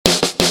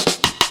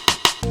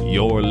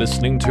You're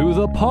listening to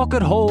the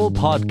Pocket Hole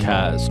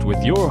Podcast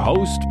with your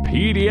host,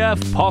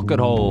 PDF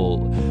Pocket Hole.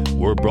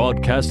 We're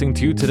broadcasting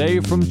to you today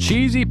from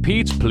Cheesy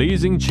Pete's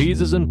Pleasing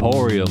Cheeses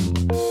Emporium.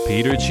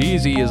 Peter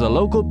Cheesy is a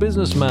local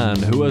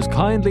businessman who has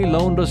kindly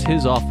loaned us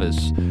his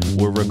office.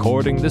 We're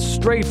recording this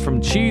straight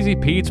from Cheesy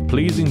Pete's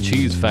Pleasing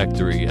Cheese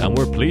Factory, and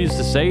we're pleased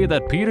to say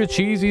that Peter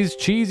Cheesy's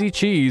cheesy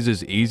cheese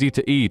is easy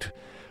to eat.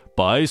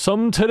 Buy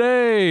some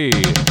today!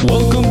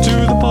 Welcome to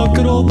the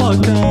Pocket Hole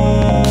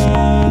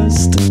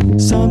Podcast.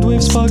 Sound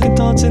waves sparking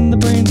thoughts in the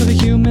brains of the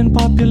human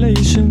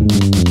population.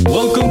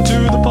 Welcome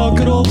to the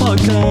Pocket Hole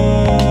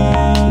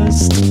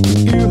Podcast.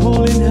 Ear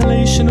hole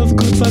inhalation of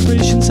good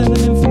vibrations and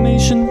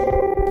information.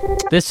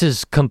 This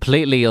is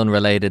completely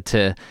unrelated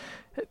to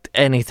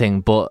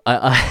anything, but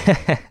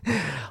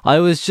I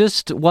was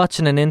just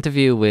watching an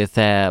interview with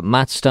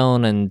Matt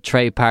Stone and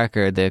Trey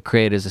Parker, the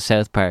creators of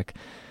South Park.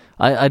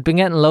 I'd been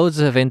getting loads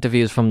of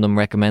interviews from them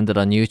recommended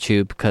on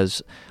YouTube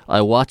because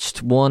I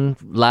watched one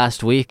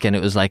last week and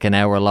it was like an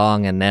hour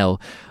long, and now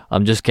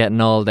I'm just getting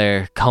all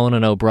their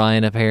Conan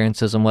O'Brien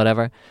appearances and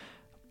whatever.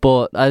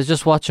 But I was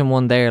just watching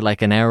one there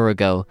like an hour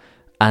ago,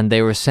 and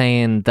they were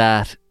saying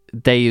that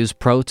they use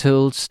Pro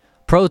Tools.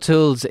 Pro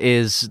Tools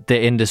is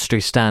the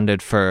industry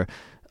standard for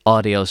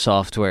audio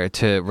software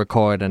to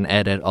record and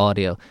edit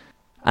audio.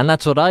 And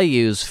that's what I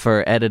use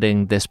for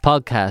editing this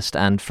podcast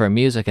and for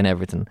music and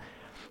everything.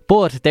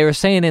 But they were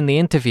saying in the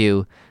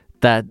interview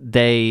that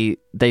they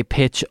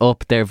pitch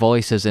up their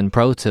voices in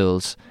Pro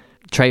Tools.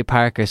 Trey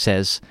Parker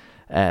says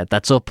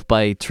that's up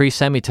by 3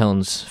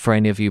 semitones for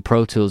any of you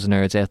Pro Tools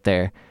nerds out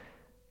there.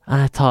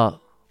 And I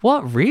thought,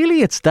 what,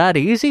 really? It's that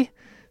easy?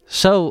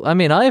 So, I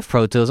mean, I have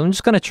Pro Tools. I'm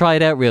just going to try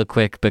it out real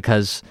quick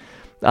because,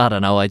 I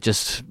don't know, I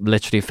just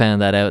literally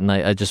found that out and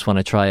I just want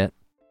to try it.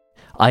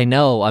 I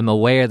know, I'm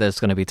aware that it's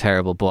going to be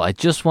terrible, but I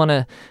just want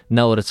to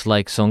know what it's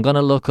like. So I'm going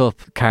to look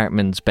up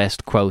Cartman's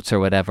best quotes or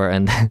whatever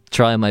and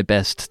try my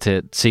best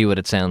to see what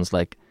it sounds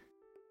like.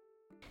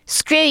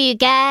 Screw you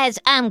guys,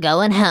 I'm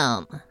going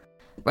home.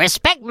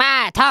 Respect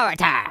my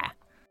authority.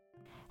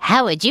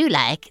 How would you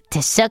like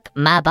to suck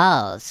my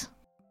balls?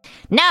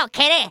 No,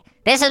 kitty,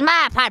 this is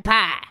my pot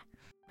pie.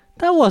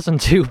 That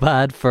wasn't too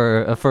bad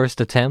for a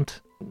first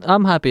attempt.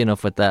 I'm happy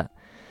enough with that.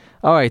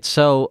 Alright,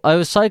 so I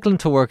was cycling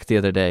to work the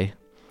other day,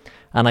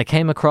 and I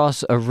came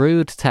across a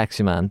rude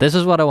taxi man. This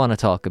is what I want to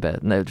talk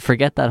about. Now,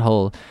 forget that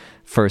whole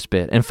first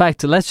bit. In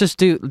fact, let's just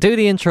do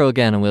the intro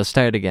again and we'll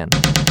start again.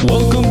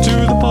 Welcome to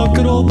the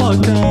Pocket Hole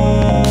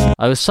Podcast.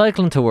 I was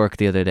cycling to work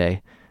the other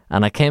day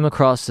and I came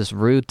across this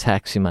rude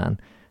taxi man.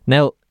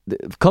 Now,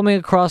 coming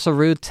across a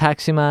rude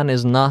taxi man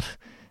is not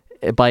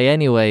by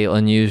any way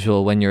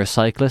unusual when you're a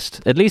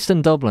cyclist, at least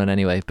in Dublin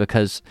anyway,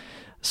 because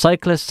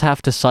cyclists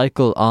have to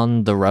cycle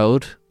on the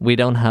road. We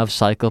don't have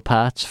cycle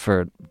paths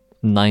for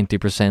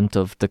 90%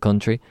 of the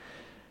country.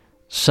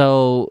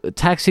 So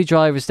taxi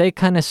drivers, they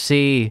kind of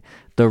see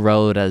the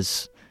road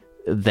as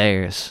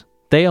theirs.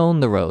 They own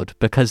the road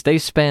because they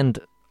spend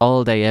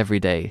all day every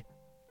day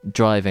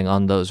driving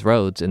on those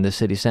roads in the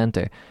city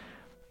centre,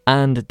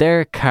 and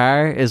their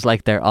car is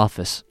like their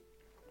office.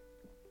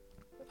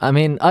 I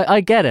mean,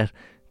 I get it,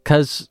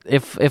 because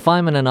if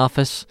I'm in an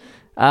office,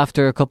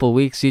 after a couple of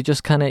weeks, you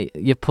just kind of,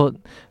 you put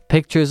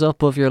pictures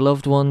up of your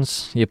loved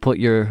ones, you put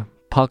your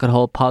Pocket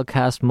Hole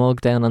Podcast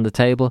mug down on the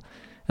table.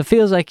 It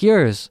feels like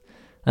yours.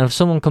 And if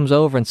someone comes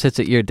over and sits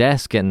at your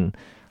desk and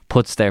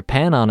puts their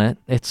pen on it,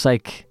 it's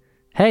like,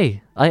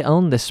 hey, I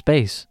own this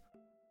space.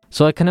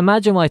 So I can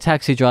imagine why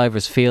taxi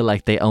drivers feel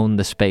like they own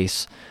the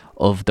space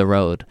of the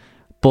road.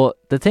 But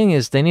the thing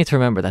is, they need to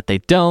remember that they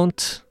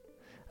don't.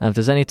 And if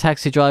there's any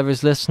taxi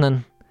drivers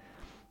listening,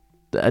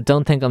 I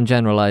don't think I'm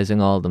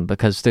generalizing all of them,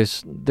 because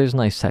there's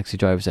nice taxi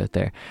drivers out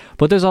there.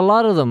 But there's a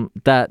lot of them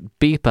that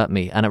beep at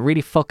me, and it really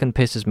fucking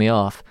pisses me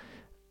off.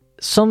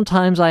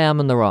 Sometimes I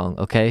am in the wrong,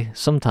 okay?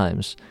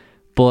 Sometimes.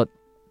 But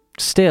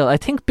still, I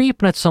think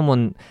beeping at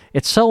someone,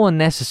 it's so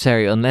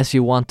unnecessary unless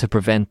you want to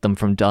prevent them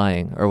from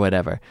dying or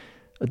whatever.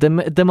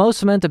 The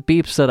most amount of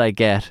beeps that I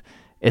get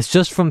is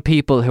just from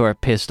people who are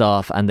pissed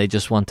off and they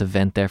just want to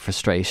vent their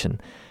frustration.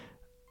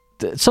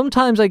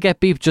 Sometimes I get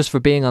beeped just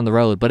for being on the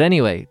road. But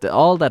anyway,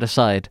 all that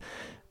aside,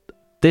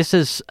 this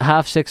is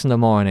 6:30 in the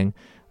morning,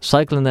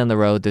 cycling down the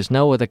road, there's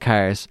no other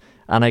cars,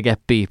 and I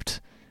get beeped.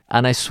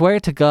 And I swear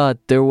to God,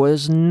 there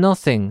was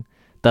nothing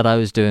that I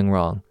was doing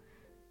wrong.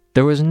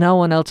 There was no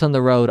one else on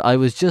the road. I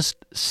was just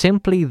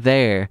simply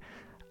there,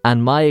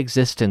 and my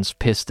existence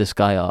pissed this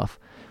guy off.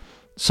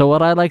 So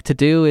what I like to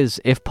do is,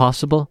 if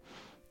possible,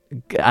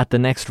 at the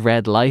next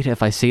red light,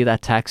 if I see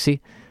that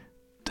taxi,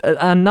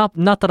 and not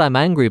that I'm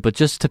angry, but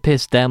just to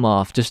piss them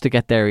off, just to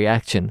get their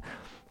reaction,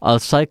 I'll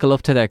cycle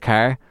up to their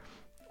car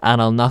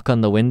and I'll knock on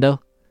the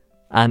window,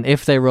 and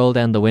if they roll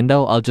down the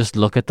window, I'll just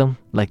look at them,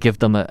 like give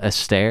them a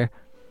stare.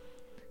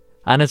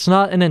 And it's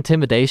not an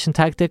intimidation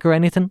tactic or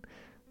anything.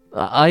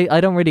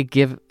 I don't really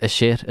give a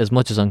shit as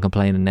much as I'm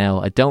complaining now.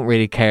 I don't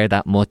really care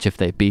that much if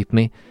they beep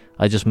me.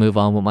 I just move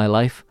on with my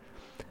life.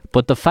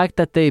 But the fact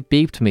that they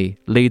beeped me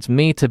leads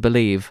me to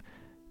believe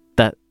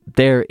that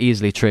they're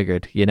easily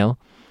triggered, you know?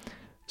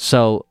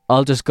 So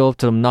I'll just go up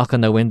to them, knock on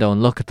their window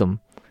and look at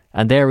them.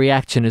 And their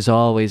reaction is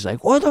always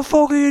like, what the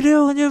fuck are you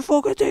doing, you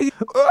fucking thing?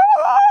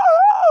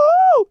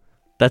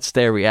 That's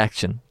their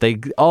reaction. They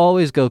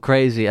always go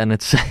crazy, and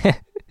it's...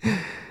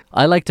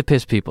 I like to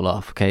piss people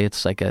off, okay?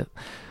 It's like a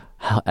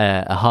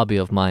hobby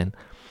of mine.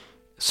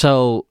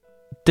 So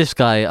this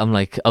guy, I'm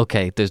like,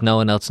 okay, there's no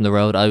one else in the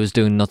road. I was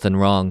doing nothing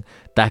wrong.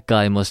 That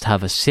guy must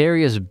have a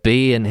serious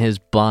bee in his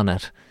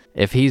bonnet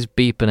if he's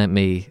beeping at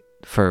me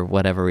for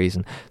whatever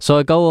reason. So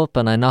I go up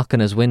and I knock on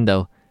his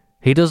window.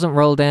 He doesn't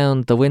roll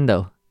down the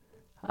window.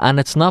 And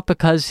it's not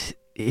because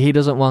he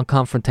doesn't want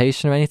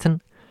confrontation or anything.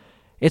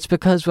 It's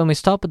because when we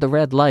stop at the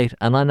red light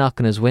and I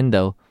knock on his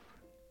window,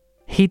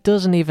 he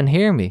doesn't even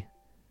hear me.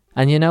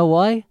 And you know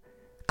why?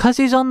 Because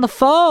he's on the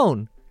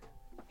phone.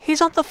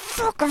 He's on the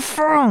fucking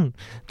phone.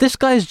 This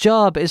guy's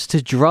job is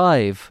to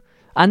drive.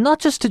 And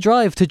not just to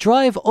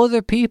drive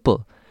other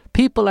people.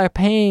 People are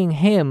paying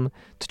him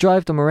to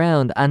drive them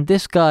around. And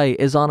this guy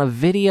is on a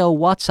video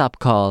WhatsApp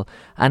call.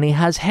 And he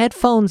has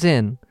headphones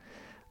in.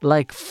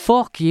 Like,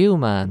 fuck you,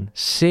 man.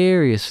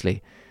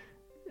 Seriously.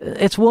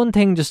 It's one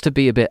thing just to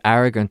be a bit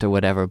arrogant or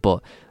whatever,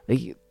 but...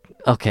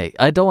 Okay,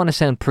 I don't want to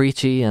sound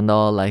preachy and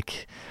all,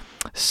 like,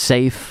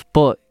 safe,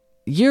 but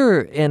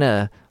you're in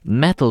a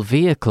metal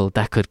vehicle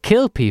that could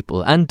kill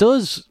people and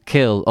does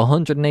kill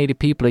 180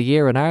 people a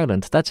year in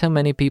Ireland. That's how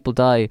many people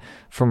die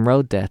from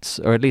road deaths,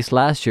 or at least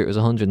last year it was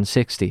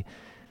 160.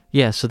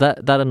 Yeah, so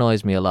that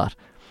annoys me a lot.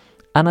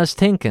 And I was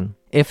thinking,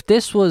 if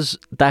this was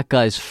that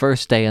guy's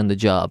first day on the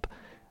job,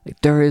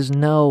 there is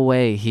no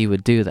way he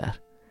would do that.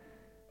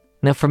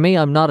 Now, for me,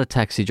 I'm not a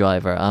taxi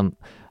driver. I'm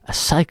a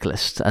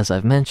cyclist, as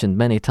I've mentioned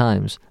many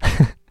times.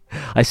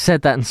 I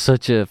said that in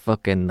such a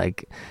fucking,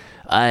 like,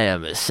 I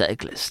am a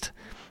cyclist.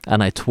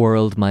 And I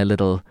twirled my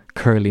little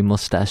curly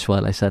mustache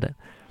while I said it.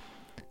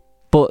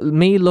 But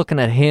me looking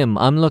at him,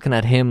 I'm looking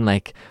at him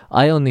like,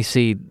 I only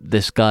see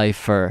this guy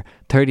for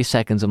 30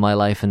 seconds of my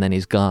life and then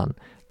he's gone.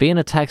 Being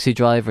a taxi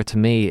driver to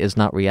me is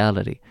not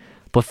reality.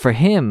 But for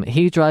him,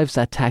 he drives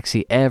that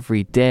taxi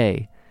every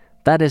day.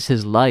 That is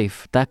his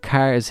life. That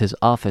car is his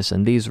office,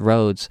 and these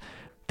roads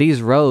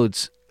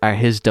are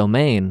his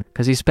domain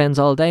because he spends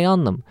all day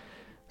on them.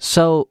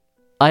 So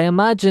I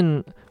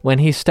imagine when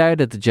he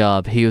started the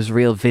job, he was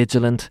real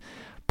vigilant,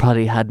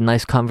 probably had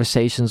nice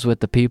conversations with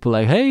the people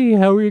like, hey,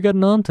 how are you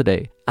getting on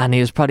today? And he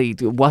was probably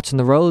watching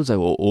the roads like,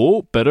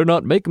 oh, better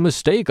not make a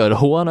mistake. I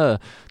don't want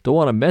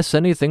to mess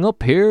anything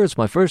up here. It's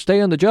my first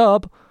day on the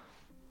job.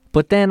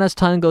 But then as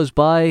time goes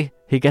by,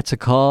 he gets a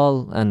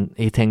call and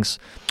he thinks,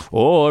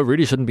 oh, I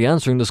really shouldn't be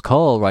answering this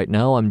call right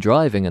now. I'm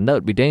driving and that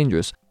would be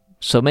dangerous.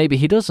 So maybe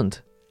he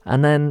doesn't.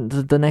 And then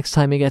the next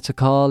time he gets a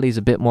call, he's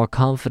a bit more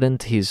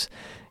confident. He's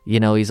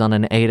on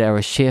an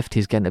 8-hour shift.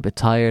 He's getting a bit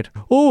tired.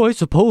 Oh, I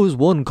suppose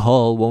one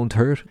call won't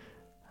hurt.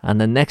 And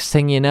the next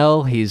thing you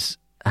know, he's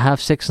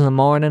 6:30 in the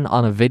morning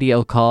on a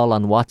video call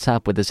on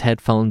WhatsApp with his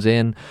headphones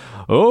in.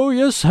 Oh,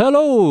 yes,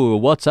 hello,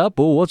 what's up?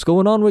 Oh, what's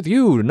going on with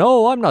you?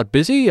 No, I'm not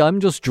busy. I'm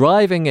just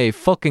driving a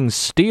fucking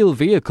steel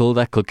vehicle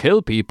that could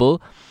kill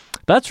people.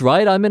 That's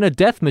right, I'm in a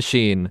death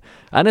machine.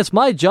 And it's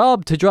my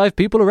job to drive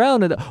people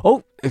around. And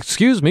oh,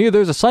 excuse me,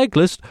 there's a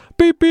cyclist.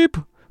 Beep, beep.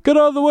 Get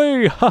out of the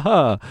way.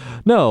 Haha.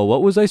 No,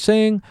 what was I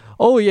saying?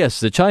 Oh, yes,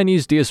 the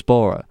Chinese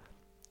diaspora.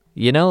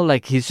 You know,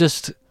 like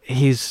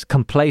he's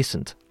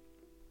complacent.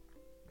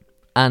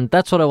 And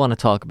that's what I want to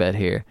talk about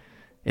here.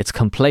 It's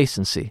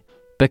complacency.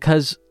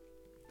 Because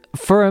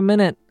for a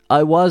minute,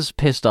 I was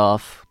pissed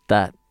off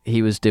that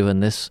he was doing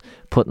this,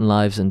 putting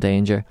lives in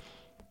danger.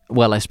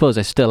 Well, I suppose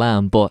I still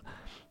am, but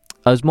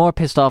I was more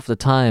pissed off at the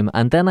time.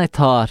 And then I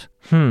thought,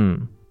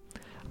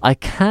 I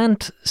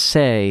can't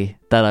say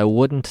that I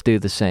wouldn't do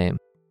the same.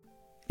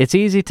 It's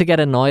easy to get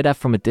annoyed at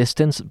from a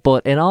distance,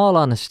 but in all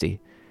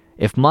honesty,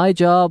 if my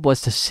job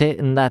was to sit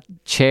in that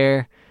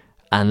chair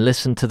and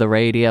listen to the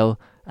radio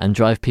and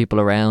drive people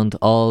around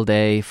all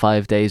day,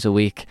 5 days a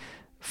week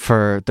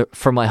for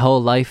my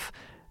whole life,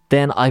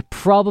 then I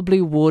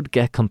probably would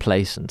get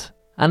complacent.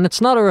 And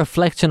it's not a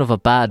reflection of a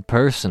bad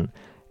person.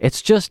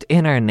 It's just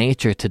in our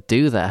nature to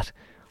do that.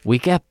 We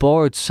get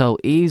bored so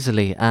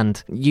easily,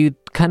 and you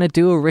kind of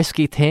do a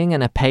risky thing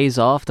and it pays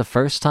off the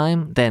first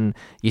time, then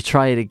you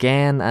try it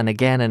again and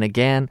again and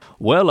again.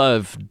 Well,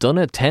 I've done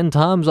it 10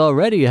 times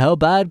already. How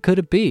bad could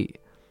it be?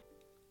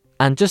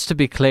 And just to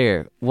be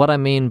clear, what I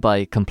mean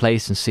by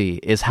complacency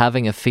is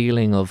having a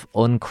feeling of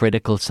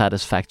uncritical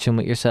satisfaction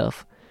with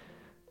yourself.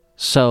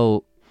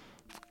 So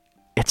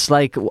it's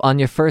like on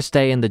your first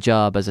day in the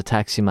job as a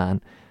taxi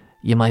man,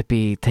 you might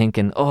be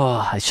thinking,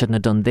 oh, I shouldn't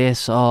have done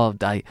this. Oh,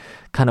 I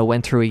kind of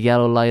went through a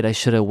yellow light. I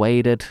should have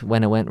waited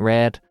when it went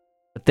red.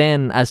 But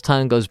then as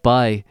time goes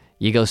by,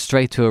 you go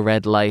straight to a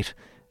red light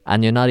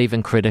and you're not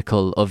even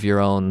critical of your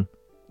own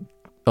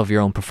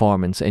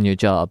performance in your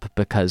job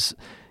because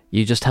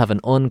you just have an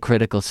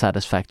uncritical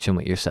satisfaction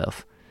with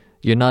yourself.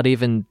 You're not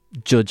even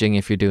judging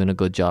if you're doing a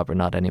good job or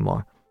not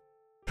anymore.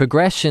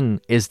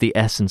 Progression is the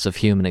essence of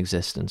human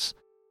existence.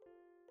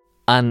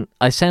 And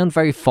I sound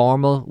very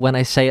formal when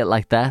I say it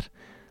like that,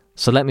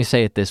 so let me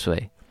say it this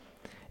way.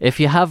 If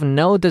you have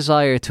no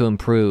desire to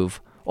improve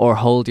or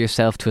hold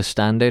yourself to a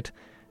standard,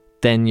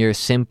 then you're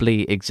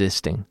simply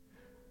existing.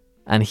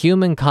 And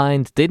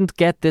humankind didn't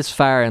get this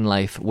far in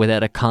life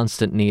without a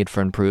constant need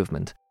for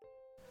improvement.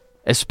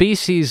 A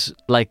species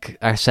like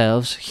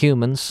ourselves,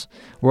 humans,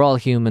 we're all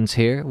humans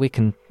here, we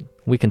can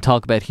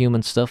talk about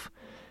human stuff.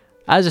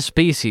 As a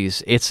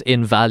species, it's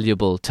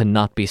invaluable to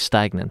not be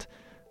stagnant.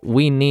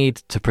 We need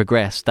to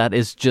progress. That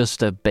is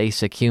just a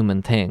basic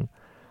human thing.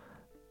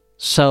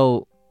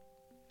 So,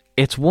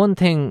 it's one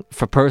thing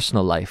for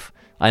personal life.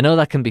 I know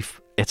that can be,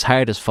 it's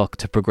hard as fuck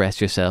to progress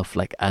yourself,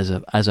 like, as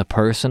a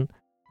person.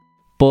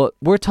 But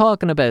we're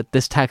talking about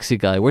this taxi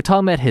guy. We're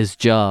talking about his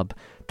job.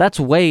 That's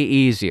way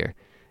easier.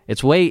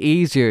 It's way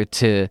easier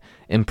to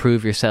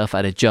improve yourself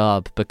at a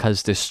job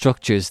because there's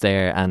structures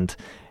there and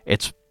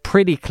it's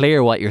pretty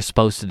clear what you're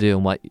supposed to do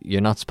and what you're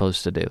not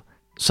supposed to do.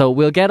 So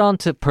we'll get on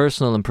to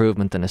personal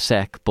improvement in a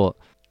sec, but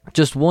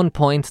just one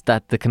point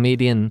that the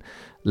comedian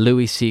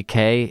Louis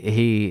C.K.,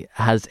 he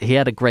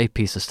had a great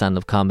piece of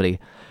stand-up comedy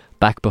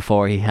back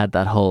before he had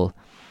that whole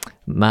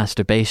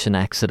masturbation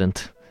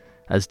accident,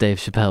 as Dave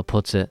Chappelle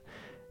puts it.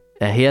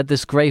 He had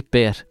this great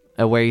bit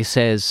where he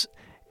says,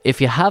 if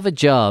you have a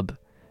job,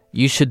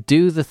 you should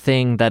do the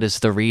thing that is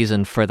the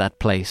reason for that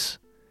place.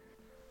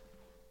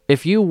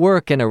 If you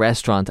work in a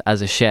restaurant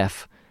as a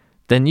chef,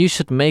 then you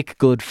should make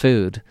good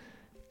food,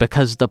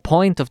 because the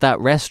point of that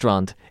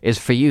restaurant is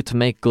for you to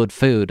make good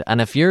food,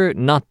 and if you're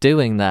not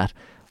doing that,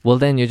 well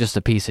then you're just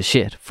a piece of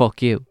shit.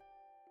 Fuck you.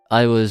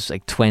 I was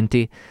like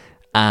 20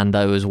 and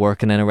I was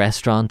working in a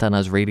restaurant and I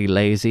was really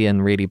lazy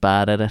and really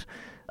bad at it.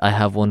 I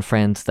have one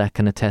friend that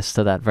can attest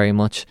to that very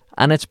much.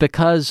 And it's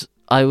because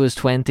I was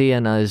 20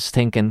 and I was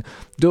thinking,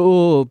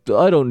 oh,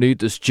 I don't need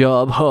this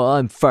job. Oh,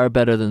 I'm far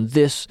better than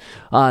this.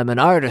 I'm an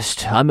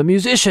artist. I'm a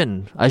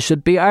musician. I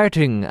should be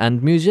arting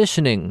and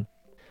musicianing.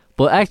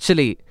 But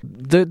actually,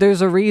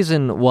 there's a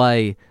reason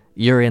why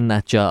you're in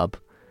that job.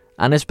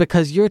 And it's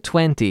because you're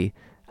 20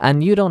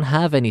 and you don't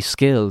have any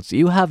skills.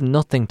 You have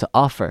nothing to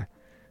offer.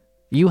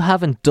 You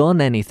haven't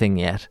done anything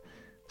yet.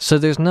 So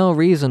there's no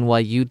reason why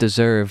you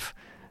deserve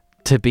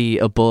to be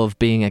above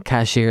being a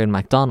cashier in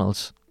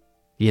McDonald's.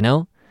 You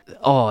know?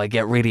 Oh, I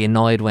get really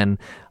annoyed when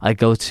I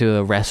go to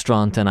a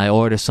restaurant and I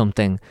order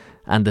something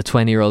and the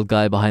 20-year-old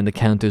guy behind the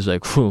counter is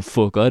like, oh,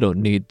 fuck, I don't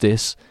need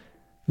this.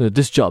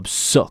 This job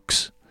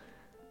sucks.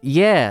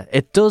 Yeah,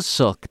 it does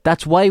suck.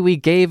 That's why we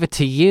gave it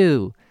to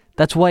you.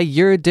 That's why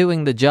you're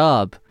doing the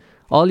job.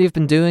 All you've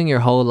been doing your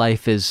whole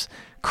life is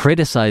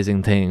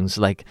criticizing things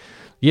like,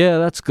 yeah,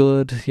 that's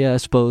good. Yeah, I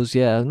suppose.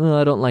 Yeah, no,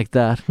 I don't like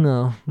that.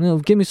 No,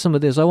 give me some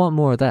of this. I want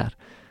more of that.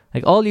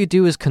 Like, all you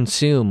do is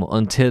consume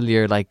until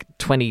you're like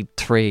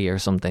 23 or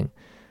something.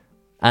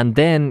 And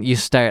then you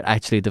start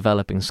actually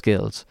developing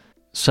skills.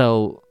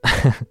 So,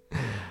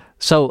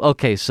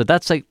 okay, so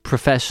that's like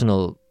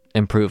professional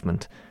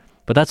improvement.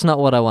 But that's not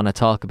what I want to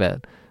talk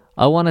about.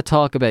 I want to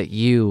talk about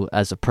you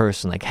as a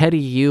person. Like, how do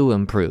you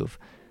improve?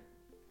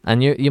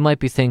 And you might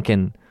be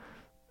thinking,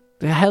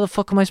 how the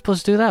fuck am I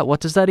supposed to do that?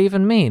 What does that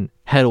even mean?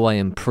 How do I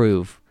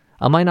improve?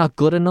 Am I not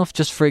good enough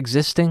just for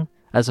existing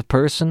as a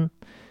person?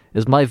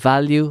 Is my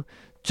value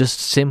just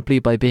simply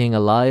by being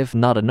alive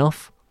not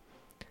enough?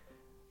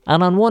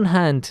 And on one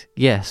hand,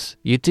 yes,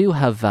 you do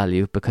have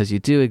value because you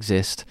do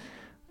exist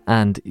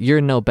and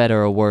you're no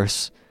better or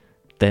worse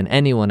than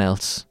anyone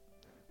else.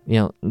 You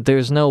know,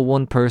 there's no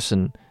one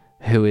person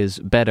who is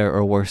better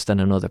or worse than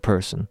another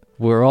person.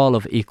 We're all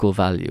of equal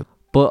value.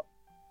 But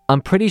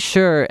I'm pretty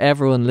sure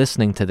everyone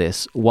listening to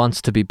this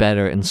wants to be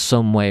better in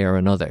some way or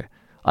another,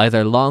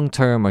 either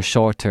long-term or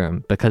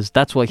short-term, because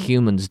that's what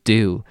humans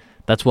do.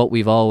 That's what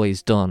we've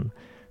always done.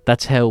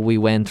 That's how we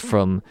went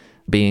from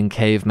being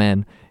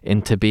cavemen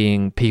into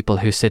being people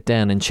who sit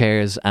down in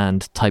chairs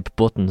and type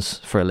buttons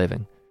for a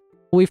living.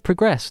 We've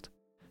progressed.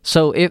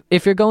 So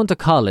if you're going to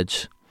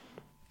college,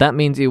 that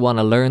means you want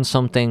to learn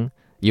something,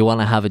 you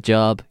want to have a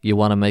job, you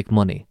want to make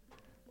money.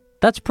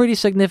 That's pretty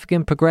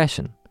significant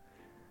progression.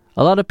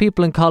 A lot of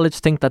people in college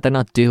think that they're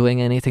not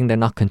doing anything, they're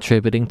not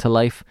contributing to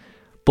life,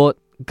 but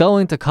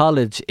going to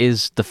college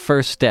is the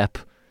first step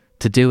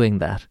to doing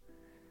that.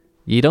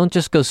 You don't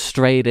just go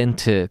straight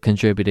into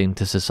contributing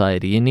to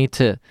society. You need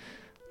to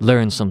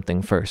learn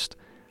something first.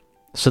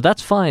 So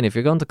that's fine. If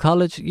you're going to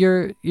college,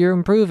 you're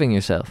improving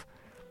yourself.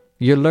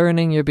 You're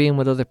learning, you're being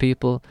with other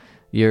people,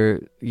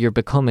 you're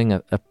becoming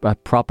a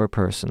proper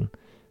person.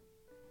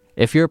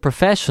 If you're a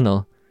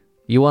professional,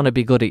 you want to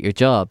be good at your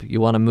job. You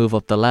want to move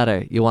up the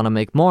ladder. You want to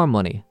make more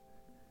money.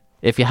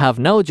 If you have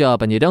no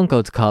job and you don't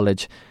go to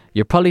college,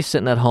 you're probably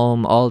sitting at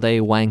home all day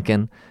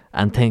wanking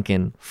and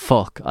thinking,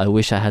 fuck, I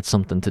wish I had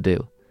something to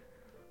do.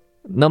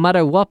 No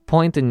matter what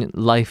point in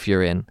life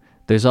you're in,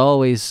 there's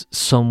always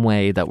some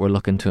way that we're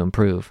looking to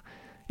improve.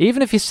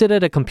 Even if you sit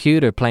at a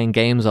computer playing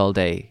games all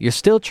day, you're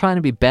still trying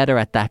to be better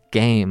at that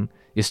game.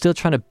 You're still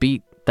trying to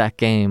beat that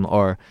game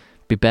or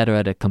be better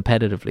at it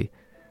competitively.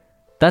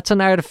 That's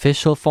an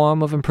artificial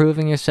form of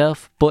improving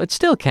yourself, but it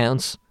still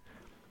counts.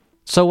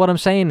 So what I'm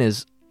saying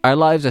is, our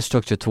lives are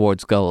structured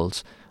towards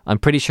goals. I'm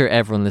pretty sure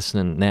everyone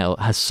listening now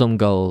has some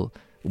goal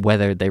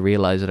whether they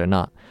realize it or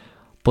not.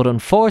 But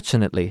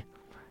unfortunately,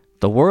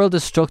 the world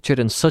is structured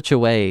in such a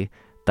way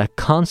that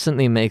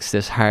constantly makes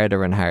this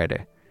harder and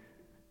harder.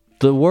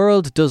 The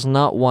world does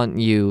not want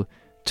you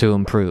to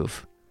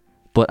improve.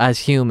 But as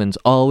humans,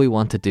 all we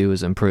want to do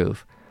is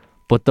improve.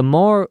 But the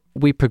more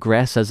we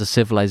progress as a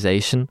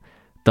civilization,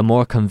 the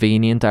more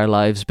convenient our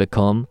lives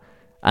become.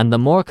 And the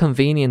more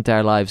convenient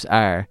our lives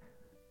are,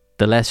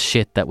 the less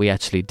shit that we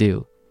actually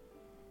do.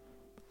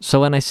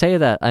 So when I say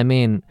that, I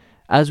mean,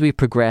 as we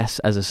progress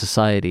as a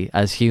society,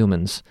 as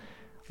humans,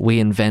 we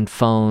invent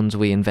phones,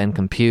 we invent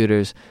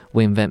computers,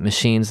 we invent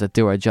machines that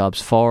do our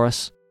jobs for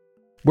us.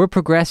 We're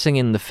progressing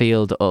in the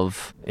field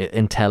of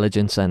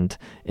intelligence and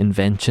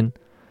invention,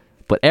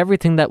 but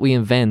everything that we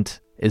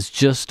invent is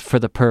just for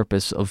the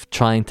purpose of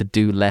trying to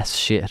do less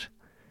shit,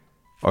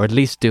 or at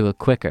least do it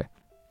quicker.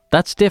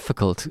 That's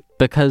difficult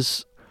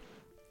because,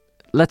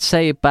 let's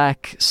say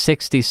back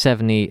 60,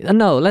 70,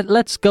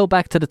 let's go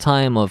back to the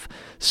time of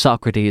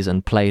Socrates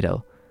and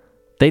Plato.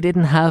 They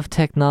didn't have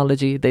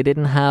technology, they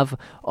didn't have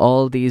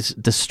all these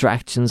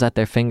distractions at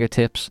their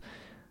fingertips.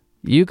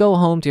 You go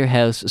home to your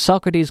house,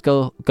 Socrates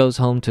goes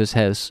home to his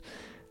house,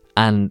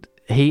 and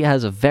he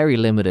has a very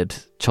limited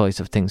choice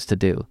of things to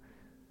do,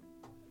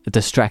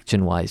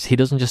 distraction-wise. He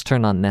doesn't just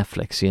turn on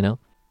Netflix, you know?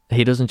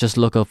 He doesn't just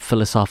look up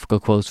philosophical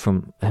quotes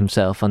from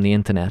himself on the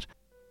internet.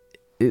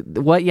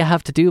 What you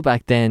have to do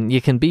back then,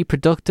 you can be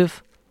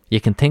productive,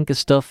 you can think of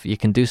stuff, you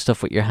can do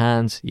stuff with your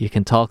hands, you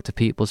can talk to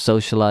people,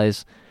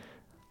 socialize.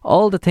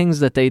 All the things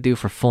that they do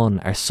for fun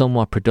are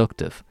somewhat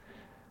productive.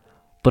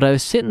 But I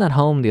was sitting at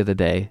home the other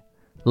day,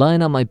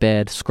 lying on my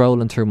bed,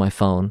 scrolling through my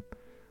phone,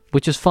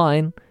 which is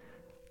fine,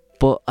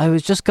 but I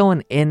was just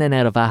going in and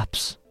out of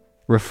apps,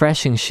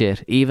 refreshing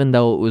shit, even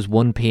though it was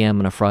 1 p.m.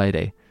 on a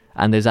Friday,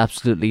 and there's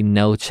absolutely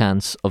no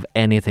chance of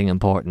anything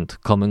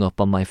important coming up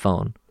on my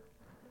phone.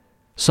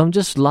 So I'm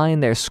just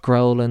lying there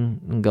scrolling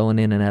and going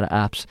in and out of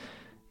apps.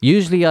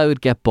 Usually I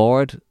would get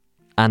bored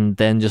and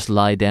then just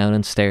lie down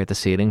and stare at the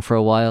ceiling for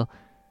a while.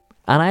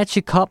 And I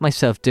actually caught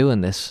myself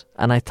doing this,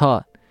 and I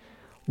thought,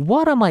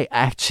 what am I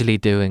actually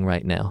doing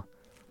right now?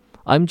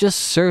 I'm just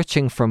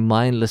searching for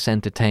mindless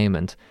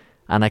entertainment,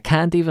 and I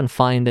can't even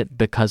find it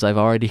because I've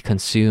already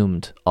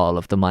consumed all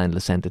of the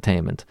mindless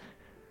entertainment.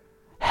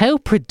 How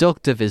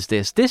productive is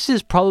this? This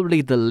is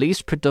probably the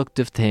least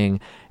productive thing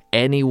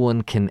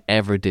anyone can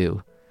ever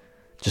do.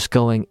 Just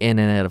going in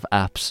and out of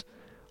apps.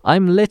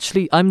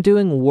 I'm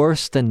doing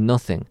worse than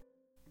nothing.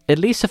 At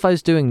least if I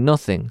was doing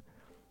nothing,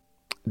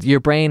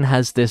 your brain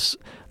has this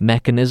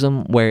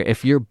mechanism where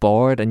if you're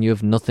bored and you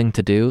have nothing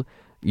to do,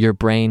 your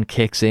brain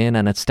kicks in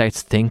and it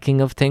starts thinking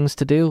of things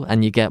to do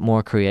and you get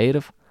more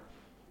creative.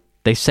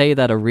 They say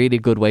that a really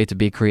good way to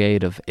be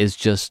creative is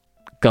just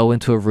go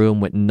into a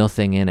room with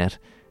nothing in it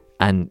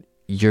and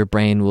your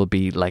brain will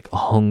be like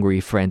hungry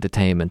for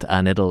entertainment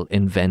and it'll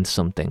invent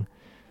something.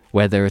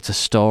 Whether it's a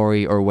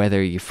story or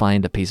whether you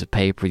find a piece of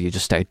paper, you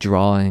just start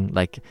drawing.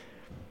 Like,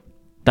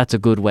 that's a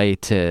good way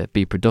to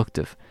be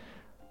productive.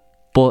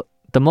 But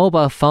the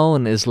mobile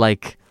phone is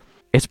like,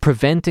 it's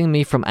preventing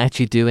me from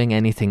actually doing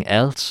anything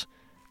else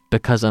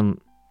because I'm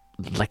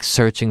like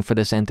searching for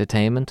this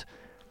entertainment.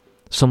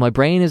 So my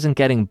brain isn't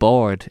getting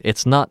bored.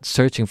 It's not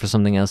searching for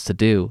something else to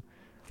do,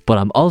 but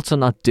I'm also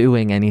not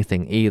doing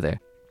anything either.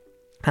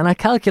 And I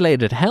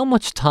calculated how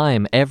much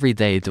time every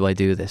day do I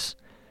do this.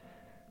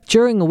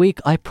 During a week,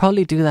 I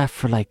probably do that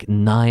for like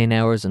 9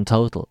 hours in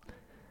total.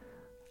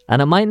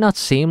 And it might not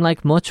seem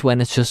like much when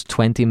it's just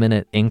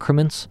 20-minute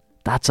increments.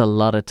 That's a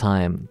lot of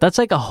time. That's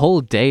like a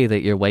whole day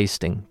that you're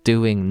wasting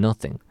doing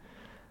nothing.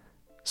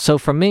 So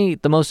for me,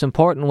 the most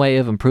important way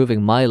of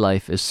improving my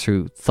life is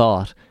through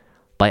thought,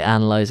 by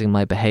analysing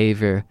my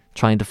behaviour,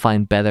 trying to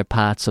find better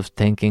paths of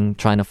thinking,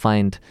 trying to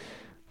find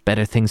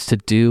better things to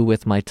do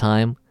with my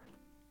time.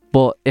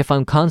 But if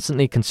I'm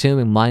constantly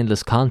consuming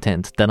mindless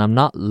content, then I'm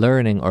not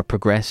learning or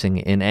progressing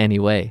in any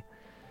way.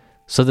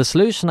 So the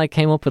solution I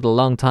came up with a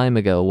long time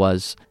ago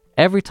was,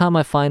 every time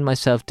I find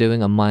myself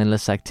doing a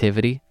mindless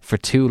activity for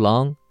too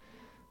long,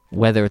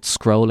 whether it's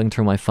scrolling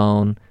through my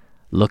phone,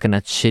 looking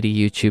at shitty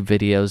YouTube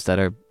videos that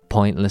are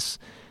pointless,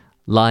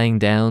 lying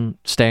down,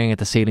 staring at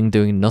the ceiling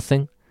doing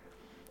nothing,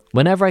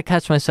 whenever I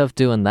catch myself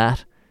doing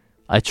that,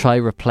 I try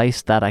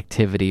replace that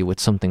activity with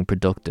something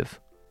productive.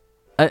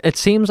 It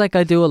seems like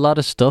I do a lot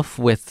of stuff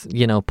with,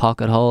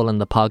 Pocket Hole and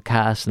the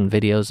podcast and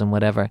videos and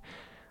whatever.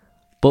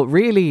 But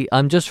really,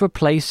 I'm just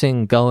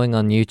replacing going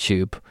on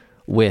YouTube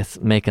with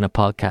making a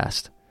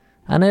podcast.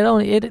 And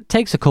it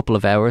takes a couple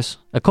of hours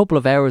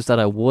that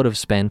I would have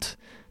spent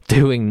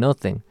doing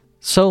nothing.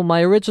 So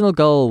my original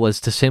goal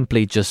was to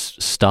simply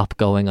just stop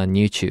going on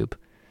YouTube.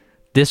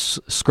 This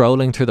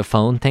scrolling through the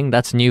phone thing,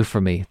 that's new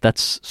for me.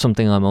 That's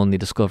something I'm only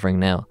discovering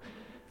now.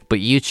 But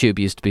YouTube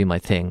used to be my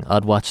thing.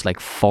 I'd watch like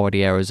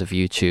 40 hours of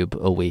YouTube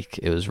a week.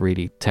 It was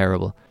really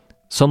terrible.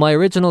 So my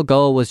original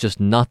goal was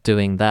just not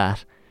doing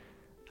that.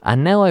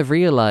 And now I've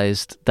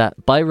realized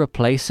that by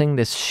replacing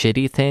this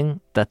shitty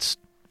thing that's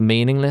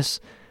meaningless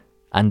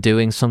and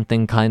doing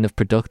something kind of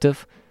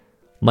productive,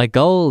 my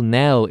goal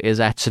now is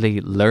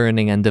actually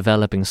learning and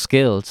developing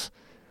skills.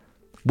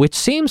 which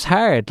seems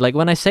hard. Like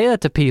when I say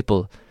that to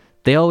people,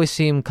 they always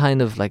seem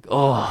kind of like,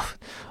 oh,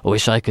 I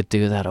wish I could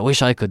do that. I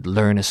wish I could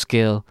learn a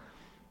skill.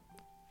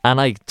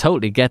 And I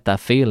totally get that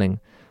feeling.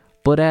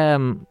 But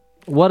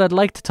what I'd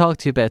like to talk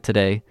to you about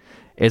today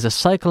is a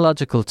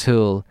psychological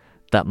tool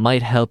that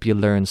might help you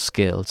learn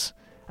skills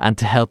and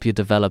to help you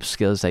develop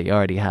skills that you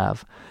already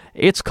have.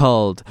 It's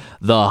called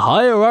the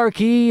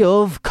Hierarchy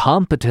of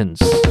Competence.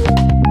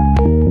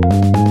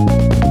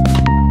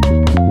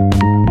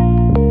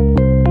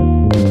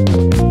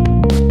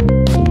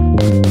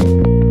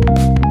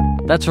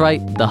 That's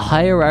right, the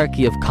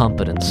Hierarchy of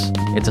Competence.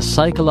 It's a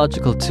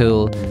psychological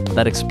tool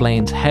that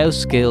explains how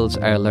skills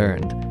are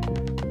learned.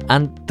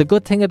 And the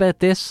good thing about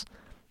this,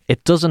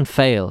 it doesn't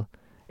fail.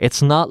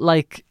 It's not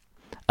like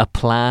a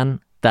plan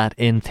that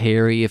in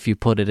theory, if you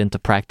put it into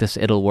practice,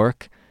 it'll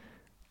work.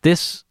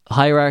 This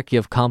Hierarchy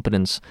of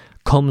Competence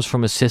comes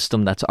from a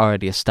system that's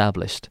already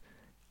established.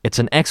 It's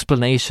an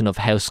explanation of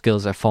how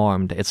skills are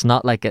formed. It's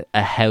not like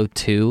a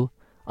how-to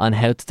on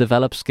how to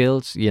develop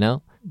skills, you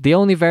know? The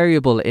only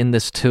variable in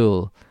this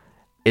tool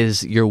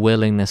is your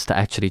willingness to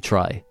actually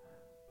try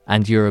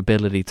and your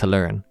ability to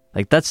learn.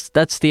 Like that's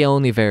the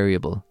only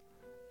variable.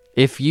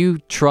 If you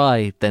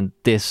try, then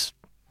this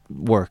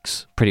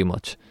works pretty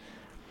much.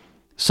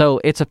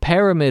 So it's a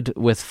pyramid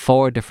with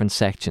 4 different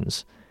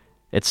sections.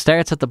 It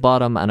starts at the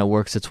bottom and it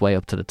works its way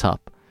up to the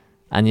top.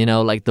 And you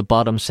know, like the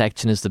bottom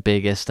section is the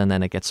biggest and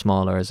then it gets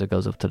smaller as it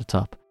goes up to the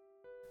top.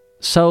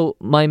 So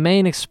my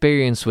main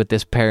experience with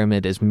this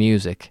pyramid is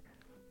music.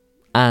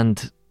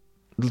 And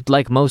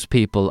like most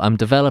people, I'm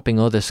developing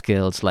other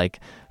skills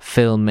like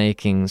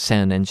filmmaking,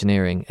 sound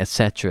engineering,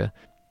 etc.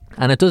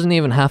 And it doesn't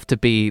even have to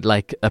be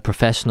like a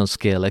professional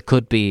skill. It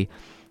could be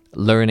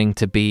learning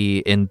to be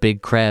in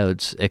big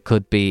crowds. It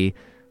could be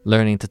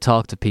learning to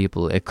talk to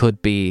people. It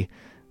could be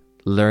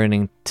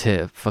learning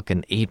to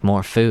fucking eat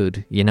more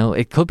food. You know,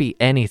 it could be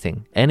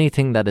anything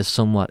that is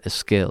somewhat a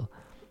skill.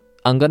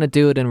 I'm going to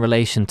do it in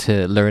relation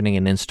to learning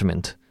an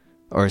instrument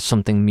or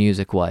something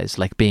music-wise,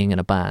 like being in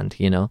a band,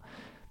 you know,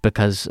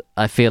 because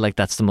I feel like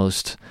that's the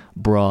most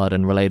broad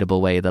and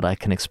relatable way that I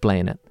can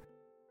explain it.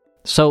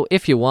 So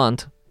if you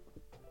want,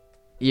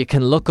 you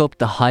can look up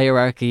the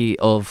Hierarchy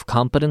of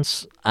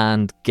Competence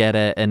and get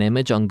an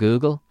image on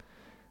Google.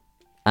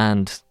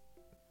 And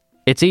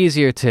it's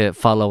easier to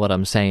follow what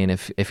I'm saying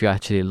if you're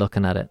actually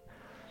looking at it.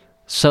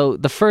 So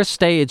the first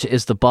stage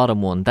is the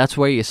bottom one. That's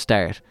where you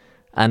start.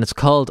 And it's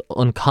called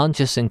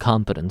unconscious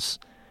incompetence.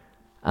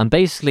 And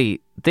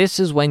basically, this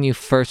is when you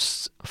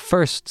first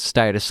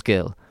start a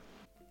skill.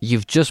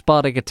 You've just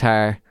bought a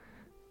guitar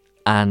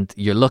and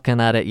you're looking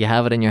at it, you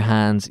have it in your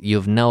hands, you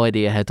have no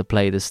idea how to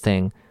play this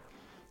thing.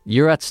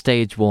 You're at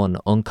stage 1,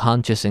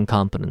 unconscious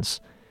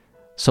incompetence.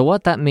 So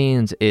what that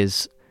means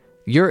is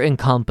you're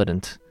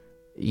incompetent.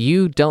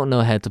 You don't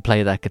know how to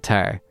play that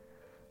guitar.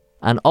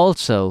 And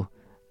also,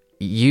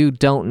 you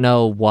don't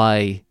know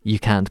why you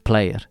can't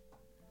play it.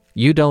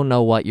 You don't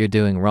know what you're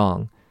doing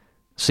wrong.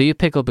 So you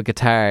pick up a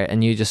guitar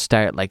and you just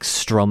start like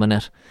strumming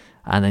it,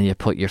 and then you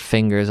put your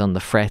fingers on the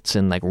frets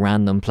in like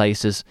random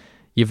places.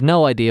 You've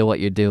no idea what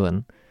you're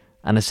doing,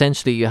 and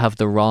essentially you have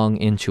the wrong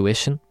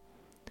intuition.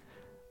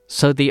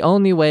 So the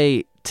only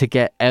way to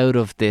get out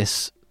of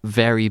this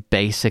very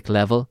basic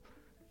level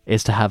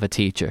is to have a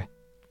teacher.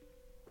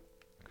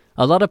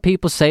 A lot of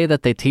people say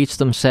that they teach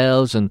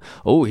themselves and,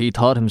 oh, he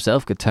taught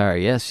himself guitar.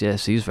 Yes,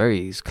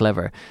 he's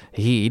clever.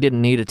 He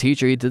didn't need a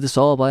teacher. He did this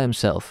all by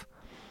himself.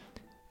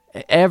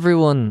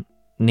 Everyone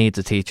needs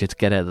a teacher to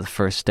get out of the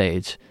first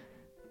stage.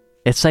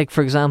 It's like,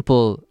 for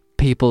example,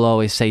 people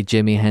always say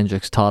Jimi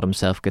Hendrix taught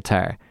himself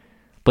guitar.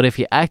 But if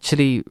you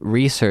actually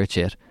research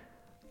it,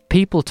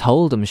 people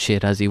told him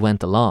shit as he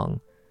went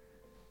along.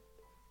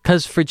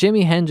 Because for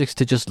Jimi Hendrix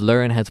to just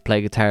learn how to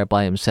play guitar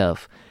by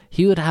himself,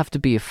 he would have to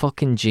be a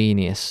fucking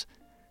genius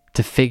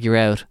to figure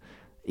out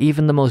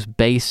even the most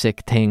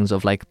basic things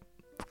of like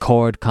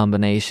chord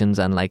combinations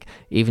and like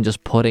even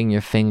just putting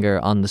your finger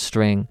on the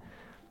string.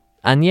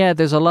 And yeah,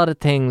 there's a lot of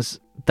things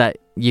that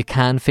you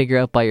can figure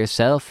out by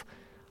yourself,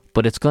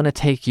 but it's going to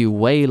take you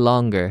way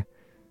longer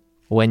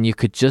when you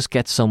could just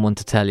get someone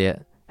to tell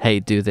you, hey,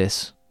 do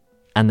this,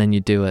 and then you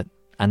do it,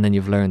 and then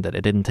you've learned it.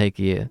 It didn't take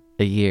you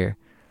a year.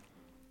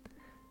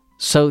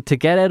 So to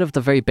get out of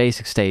the very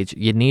basic stage,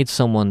 you need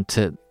someone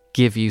to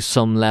give you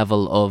some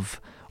level of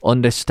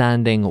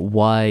understanding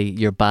why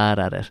you're bad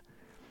at it.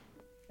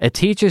 A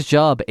teacher's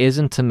job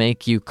isn't to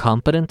make you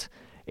competent,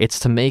 it's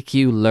to make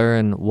you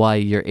learn why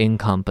you're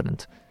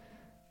incompetent.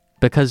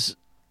 Because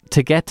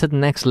to get to the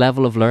next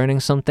level of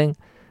learning something,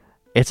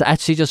 it's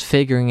actually just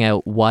figuring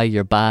out why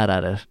you're bad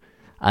at it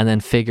and then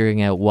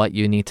figuring out what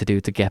you need to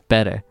do to get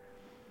better.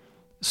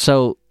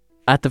 So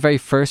at the very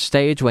first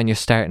stage when you're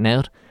starting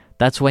out,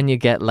 that's when you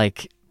get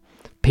like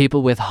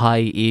people with high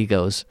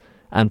egos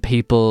and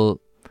people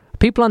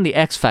on the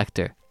X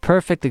Factor.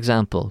 Perfect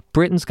example.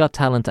 Britain's Got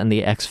Talent and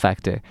the X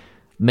Factor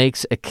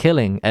makes a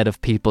killing out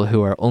of people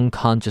who are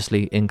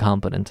unconsciously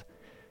incompetent.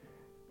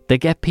 They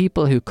get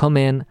people who come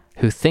in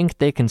who think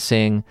they can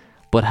sing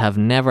but have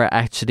never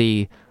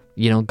actually,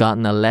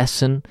 gotten a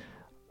lesson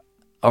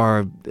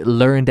or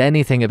learned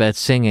anything about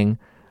singing,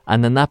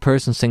 and then that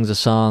person sings a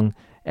song,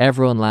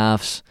 everyone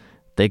laughs,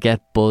 they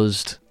get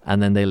buzzed,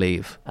 and then they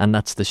leave, and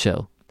that's the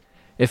show.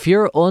 If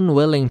you're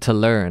unwilling to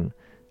learn,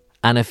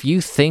 and if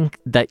you think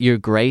that you're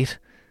great,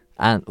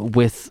 and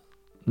with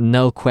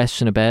no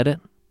question about it,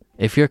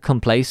 if you're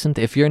complacent,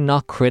 if you're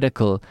not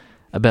critical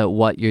about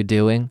what you're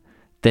doing,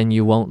 then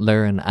you won't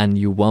learn and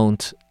you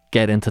won't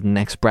get into the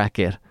next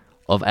bracket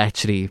of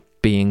actually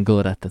being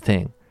good at the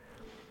thing.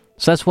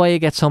 So that's why you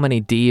get so many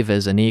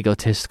divas and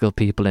egotistical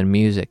people in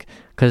music,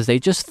 because they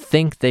just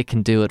think they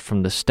can do it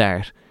from the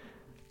start.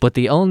 But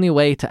the only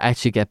way to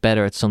actually get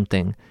better at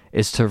something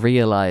is to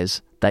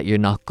realize that you're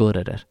not good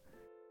at it.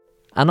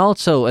 And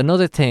also,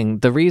 another thing,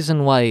 the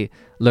reason why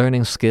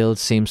learning skills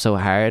seems so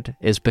hard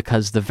is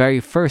because the very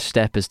first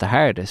step is the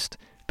hardest.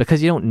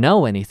 Because you don't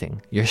know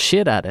anything. You're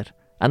shit at it.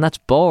 And that's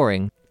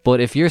boring. But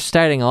if you're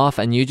starting off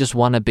and you just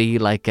want to be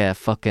like a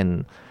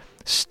fucking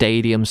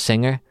stadium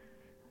singer,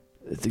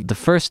 the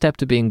first step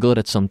to being good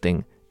at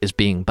something is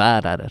being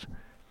bad at it.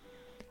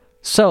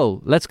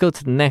 So, let's go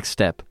to the next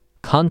step.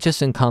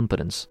 Conscious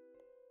incompetence.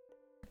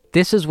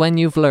 This is when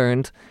you've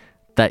learned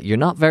that you're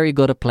not very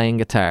good at playing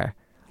guitar,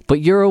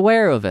 but you're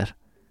aware of it.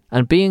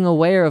 And being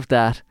aware of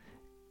that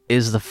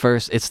is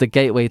it's the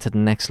gateway to the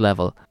next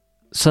level.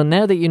 So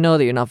now that you know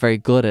that you're not very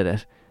good at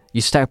it,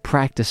 you start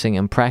practicing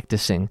and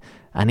practicing.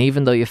 And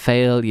even though you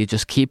fail, you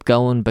just keep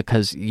going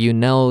because you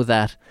know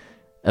that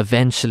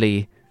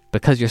eventually,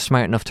 because you're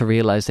smart enough to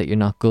realize that you're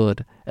not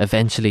good,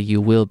 eventually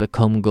you will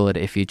become good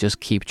if you just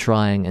keep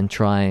trying and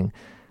trying.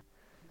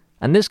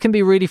 And this can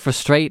be really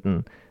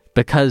frustrating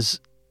because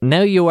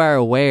now you are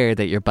aware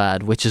that you're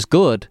bad, which is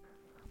good,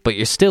 but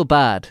you're still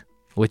bad,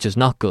 which is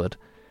not good.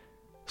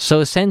 So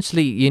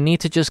essentially, you need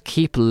to just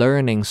keep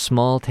learning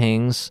small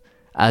things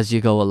as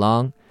you go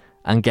along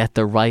and get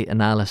the right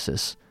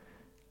analysis.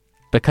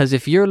 Because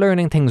if you're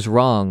learning things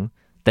wrong,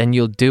 then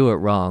you'll do it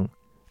wrong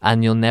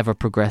and you'll never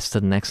progress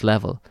to the next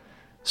level.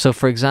 So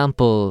for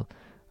example,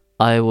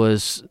 I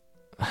was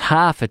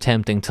half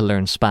attempting to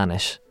learn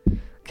Spanish.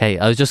 Okay,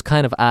 I was just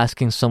kind of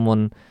asking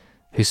someone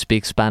who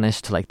speaks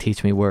Spanish to like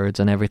teach me words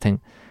and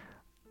everything.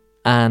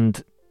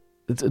 And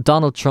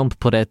Donald Trump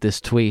put out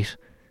this tweet.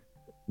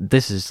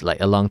 This is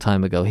like a long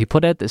time ago. He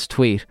put out this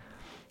tweet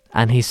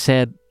and he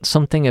said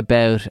something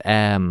about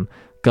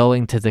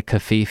going to the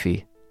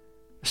Kafifi.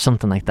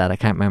 Something like that, I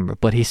can't remember.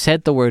 But he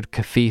said the word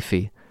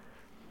Kafifi.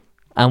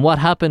 And what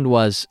happened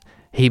was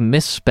he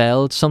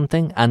misspelled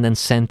something and then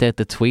sent out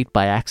the tweet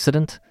by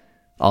accident.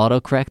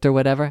 Autocorrect or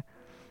whatever.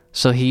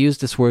 So he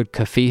used this word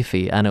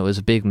Kafifi and it was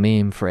a big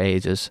meme for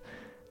ages.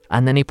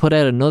 And then he put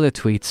out another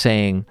tweet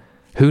saying,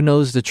 "Who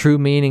knows the true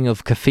meaning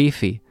of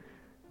Kafifi?"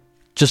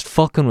 Just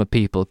fucking with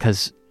people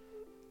because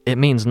it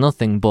means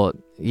nothing, but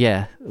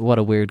yeah, what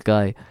a weird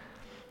guy.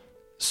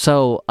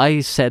 So I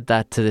said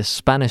that to this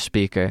Spanish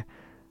speaker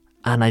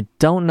and I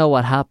don't know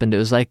what happened. It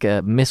was like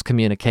a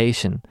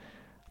miscommunication.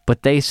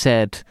 But they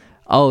said,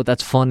 "Oh,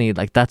 that's funny.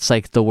 Like that's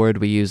like the word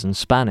we use in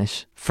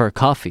Spanish for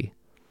coffee,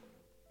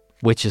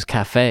 which is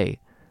cafe."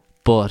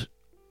 But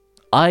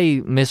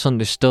I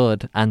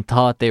misunderstood and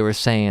thought they were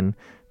saying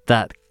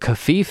that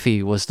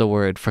kafifi was the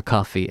word for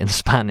coffee in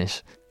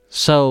Spanish.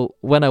 So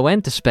when I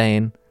went to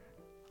Spain,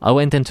 I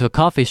went into a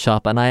coffee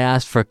shop and I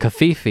asked for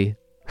kafifi.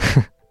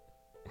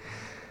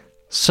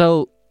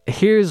 So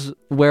here's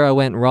where I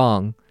went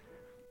wrong.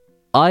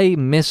 I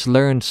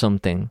mislearned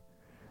something.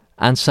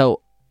 And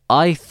so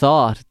I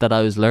thought that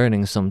I was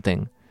learning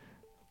something,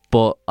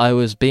 but I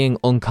was being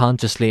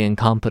unconsciously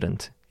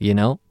incompetent, you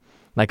know?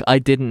 Like I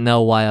didn't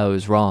know why I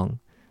was wrong.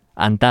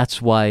 And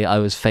that's why I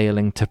was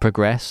failing to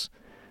progress.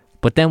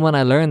 But then when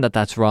I learned that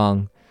that's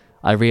wrong,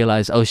 I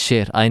realized, oh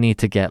shit, I need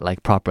to get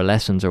like proper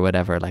lessons or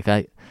whatever. Like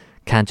I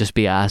can't just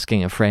be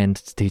asking a friend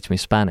to teach me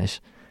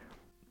Spanish.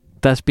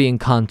 That's being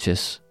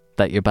conscious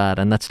that you're bad,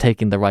 and that's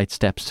taking the right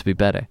steps to be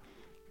better.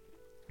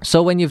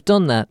 So when you've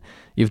done that,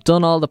 you've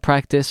done all the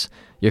practice,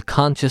 you're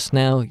conscious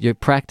now, you're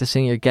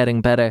practicing, you're getting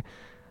better.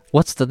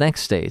 What's the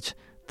next stage?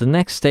 The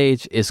next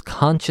stage is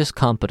conscious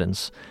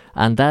competence,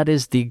 and that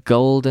is the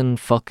golden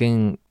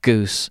fucking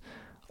goose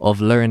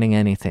of learning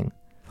anything.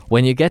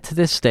 When you get to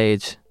this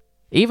stage,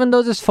 even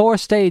though there's 4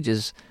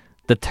 stages,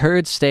 the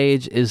 3rd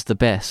stage is the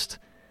best,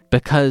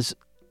 because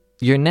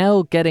you're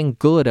now getting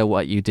good at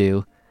what you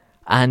do,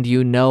 and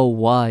you know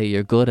why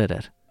you're good at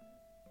it.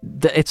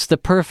 It's the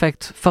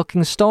perfect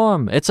fucking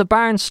storm. It's a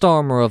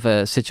barnstormer of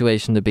a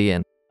situation to be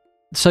in.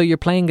 So you're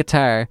playing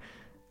guitar,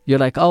 you're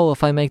like, oh,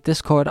 if I make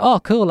this chord,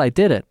 oh cool, I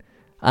did it.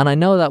 And I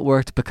know that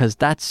worked because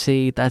that's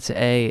C, that's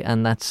A,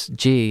 and that's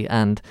G,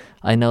 and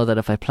I know that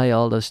if I play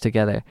all those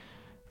together,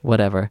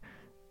 whatever,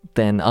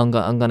 then I'm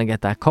going to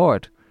get that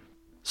chord.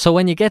 So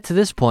when you get to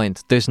this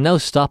point, there's no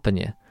stopping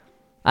you.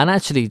 And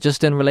actually,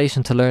 just in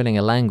relation to learning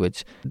a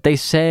language, they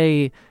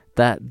say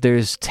that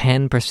there's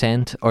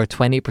 10% or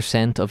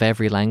 20% of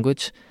every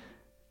language.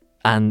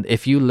 And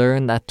if you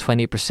learn that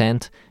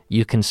 20%,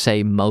 you can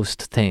say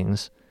most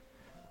things.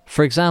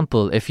 For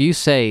example, if you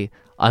say,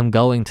 I'm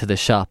going to the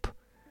shop,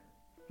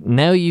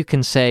 now you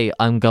can say,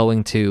 I'm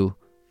going to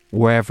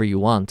wherever you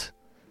want.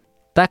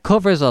 That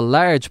covers a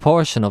large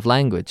portion of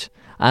language.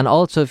 And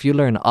also if you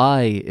learn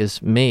I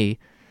is me,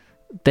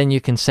 then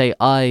you can say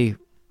I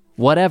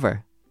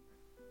whatever,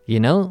 you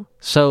know?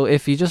 So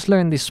if you just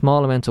learn these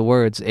small amounts of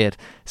words, it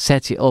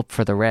sets you up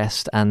for the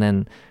rest. And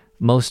then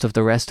most of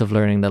the rest of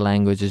learning the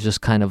language is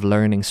just kind of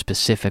learning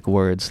specific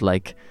words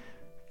like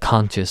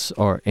conscious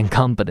or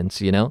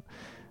incompetence, you know?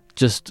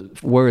 Just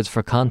words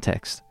for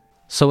context.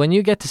 So when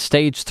you get to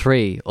stage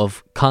 3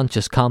 of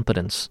conscious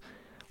competence,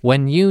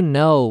 when you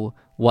know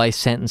why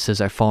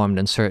sentences are formed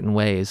in certain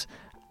ways,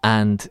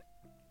 and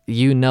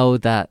you know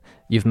that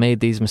you've made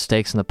these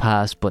mistakes in the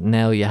past, but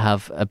now you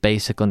have a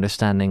basic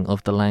understanding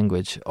of the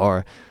language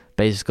or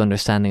basic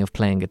understanding of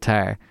playing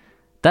guitar,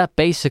 that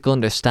basic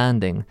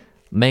understanding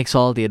makes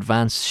all the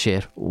advanced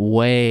shit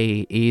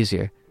way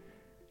easier.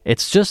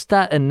 It's just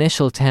that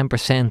initial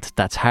 10%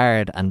 that's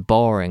hard and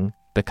boring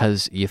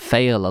because you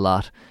fail a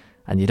lot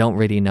and you don't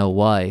really know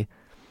why.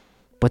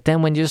 But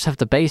then when you just have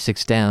the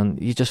basics down,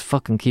 you just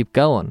fucking keep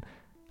going.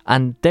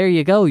 And there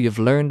you go, you've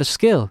learned a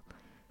skill.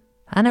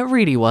 And it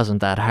really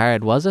wasn't that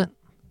hard, was it?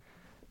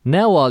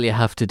 Now all you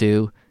have to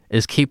do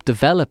is keep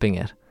developing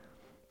it.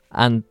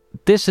 And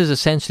this is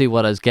essentially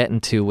what I was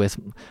getting to with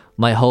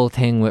my whole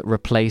thing with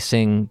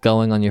replacing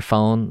going on your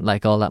phone,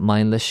 like all that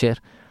mindless shit.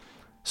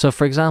 So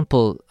for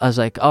example, I was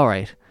like,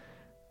 alright,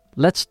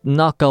 let's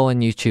not go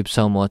on YouTube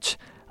so much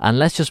and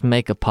let's just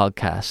make a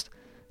podcast.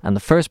 And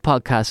the first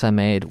podcast I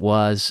made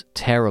was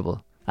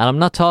terrible. And I'm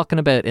not talking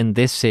about in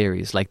this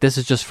series, like this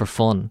is just for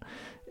fun,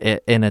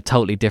 in a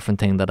totally different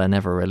thing that I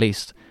never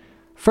released.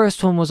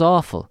 First one was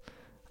awful.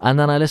 And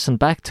then I listened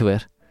back to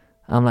it.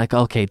 I'm like,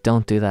 okay,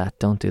 don't do that,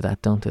 don't do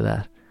that, don't do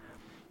that.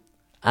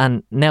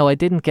 And now I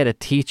didn't get a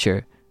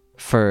teacher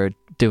for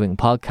doing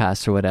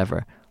podcasts or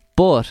whatever,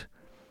 but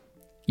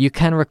you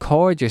can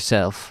record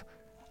yourself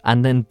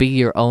and then be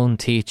your own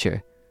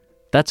teacher.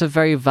 That's a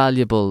very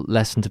valuable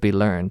lesson to be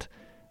learned.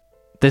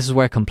 This is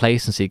where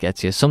complacency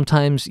gets you.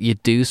 Sometimes you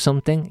do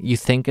something, you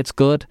think it's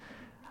good,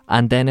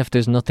 and then if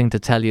there's nothing to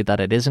tell you that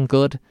it isn't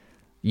good,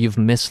 you've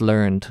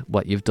mislearned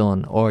what you've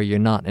done or you're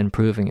not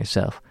improving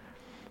yourself.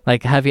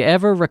 Like, have you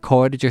ever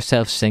recorded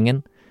yourself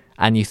singing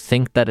and you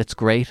think that it's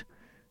great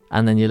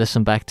and then you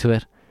listen back to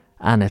it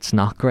and it's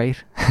not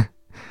great?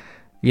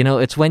 You know,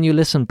 it's when you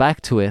listen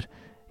back to it,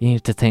 you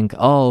need to think,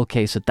 oh,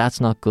 okay, so that's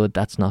not good,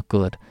 that's not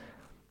good.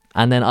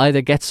 And then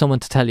either get someone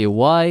to tell you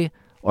why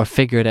or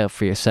figure it out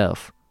for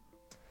yourself.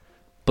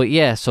 But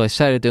yeah, so I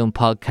started doing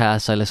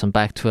podcasts, I listened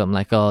back to it, I'm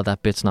like, oh,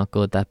 that bit's not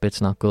good, that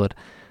bit's not good.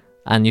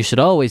 And you should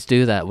always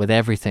do that with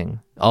everything.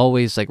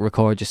 Always like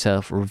record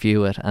yourself,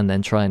 review it, and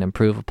then try and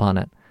improve upon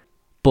it.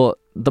 But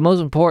the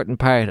most important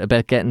part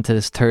about getting to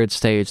this third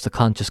stage, the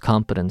conscious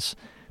competence,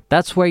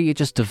 that's where you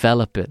just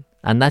develop it.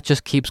 And that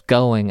just keeps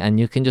going and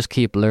you can just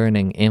keep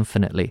learning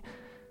infinitely.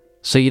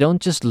 So you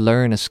don't just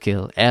learn a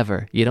skill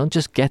ever. You don't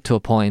just get to a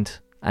point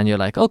and you're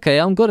like, okay,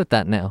 I'm good at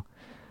that now.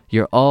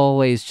 You're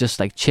always just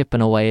like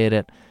chipping away at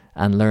it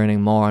and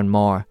learning more and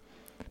more.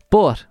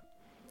 But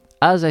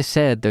as I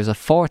said, there's a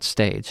fourth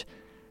stage.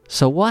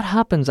 So what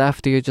happens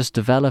after you're just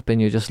developing,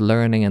 you're just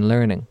learning and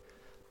learning?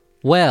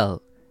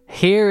 Well,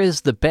 here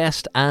is the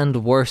best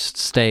and worst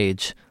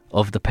stage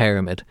of the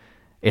pyramid.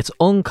 It's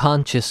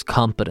unconscious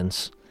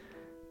competence.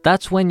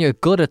 That's when you're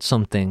good at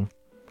something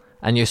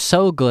and you're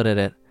so good at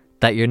it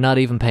that you're not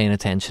even paying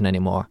attention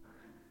anymore.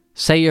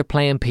 Say you're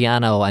playing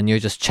piano and you're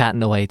just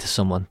chatting away to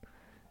someone.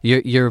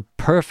 You're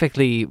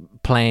perfectly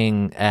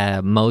playing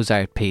a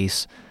Mozart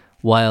piece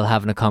while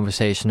having a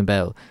conversation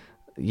about,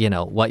 you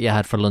know, what you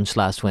had for lunch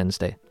last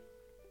Wednesday.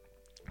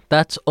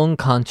 That's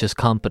unconscious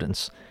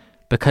competence.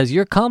 Because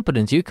you're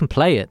competent, you can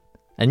play it,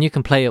 and you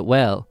can play it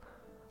well,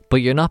 but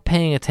you're not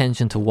paying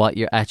attention to what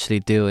you're actually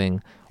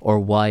doing or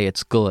why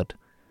it's good.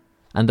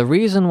 And the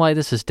reason why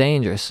this is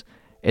dangerous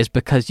is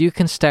because you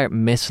can start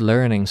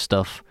mislearning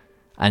stuff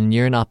and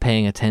you're not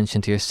paying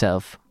attention to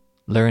yourself,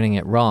 learning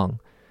it wrong.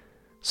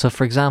 So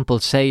for example,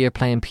 say you're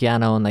playing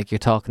piano and like you're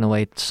talking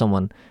away to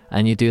someone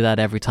and you do that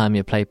every time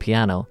you play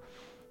piano.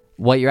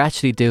 What you're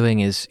actually doing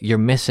is you're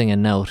missing a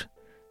note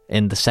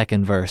in the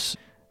second verse.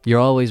 You're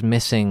always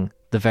missing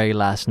the very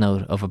last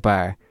note of a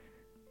bar.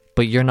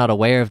 But you're not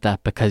aware of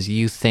that because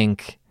you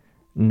think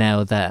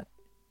now that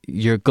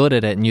you're good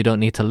at it and you don't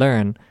need to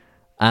learn.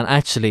 And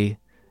actually,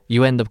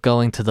 you end up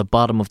going to the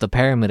bottom of the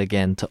pyramid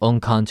again, to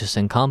unconscious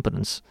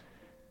incompetence.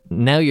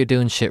 Now you're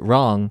doing shit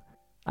wrong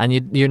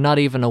and you're not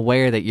even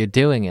aware that you're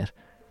doing it.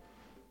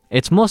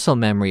 It's muscle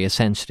memory,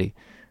 essentially.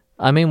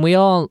 I mean, we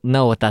all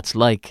know what that's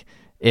like.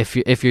 If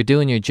you're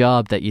doing your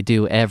job that you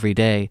do every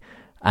day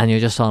and you're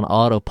just on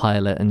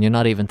autopilot and you're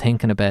not even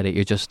thinking about it,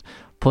 you just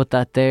put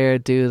that there,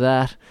 do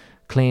that,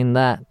 clean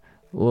that,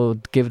 we'll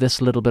give this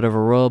a little bit of a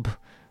rub,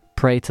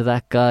 pray to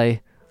that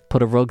guy,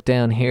 put a rug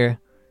down here,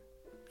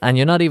 and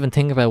you're not even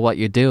thinking about what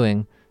you're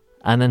doing,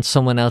 and then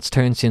someone else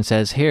turns to you and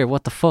says, here,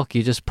 what the fuck,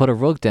 you just put a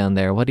rug down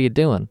there, what are you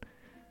doing? And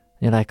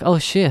you're like, oh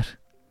shit,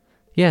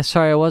 yeah,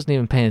 sorry, I wasn't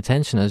even paying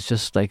attention, I was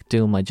just like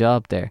doing my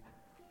job there.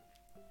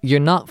 You're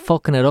not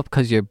fucking it up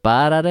because you're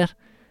bad at it,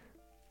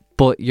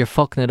 but you're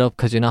fucking it up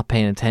because you're not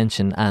paying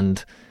attention,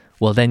 and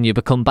well, then you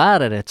become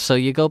bad at it. So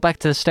you go back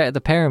to the start of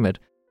the pyramid.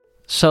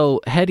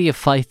 So how do you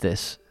fight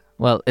this?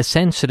 Well,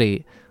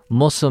 essentially,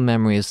 muscle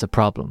memory is the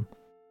problem.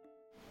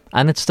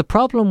 And it's the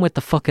problem with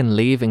the fucking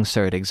Leaving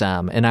Cert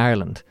exam in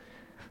Ireland.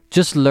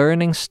 Just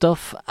learning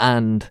stuff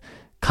and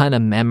kind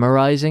of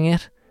memorising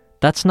it,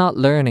 that's not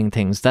learning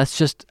things. That's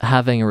just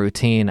having a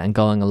routine and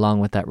going along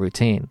with that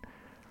routine.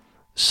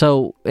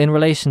 So in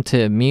relation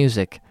to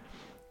music,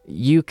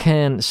 you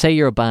can, say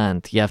you're a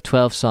band, you have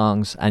 12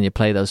 songs and you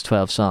play those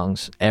 12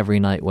 songs every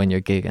night when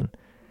you're gigging.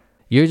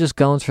 You're just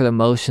going through the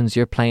motions,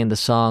 you're playing the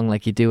song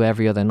like you do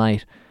every other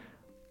night.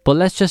 But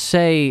let's just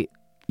say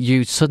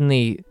you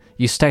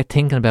start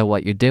thinking about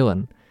what you're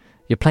doing.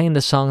 You're playing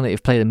the song that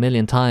you've played a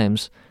million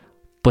times,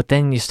 but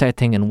then you start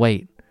thinking,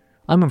 wait,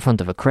 I'm in front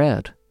of a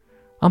crowd.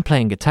 I'm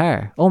playing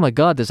guitar. Oh my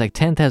God, there's like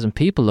 10,000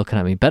 people looking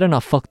at me. Better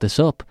not fuck this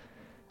up.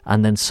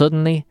 And then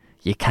suddenly,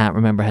 you can't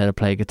remember how to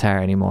play guitar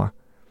anymore.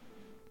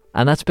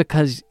 And that's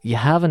because you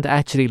haven't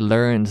actually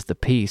learned the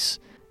piece.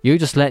 You're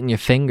just letting your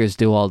fingers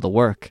do all the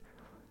work.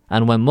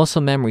 And when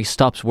muscle memory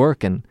stops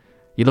working,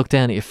 you look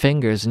down at your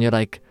fingers and you're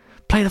like,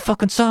 play the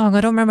fucking song.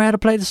 I don't remember how to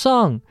play the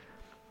song.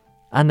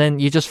 And then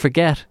you just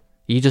forget.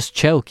 You just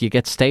choke. You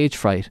get stage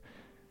fright.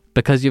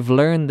 Because you've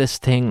learned this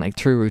thing like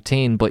through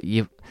routine, but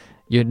you're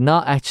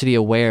not actually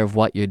aware of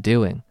what you're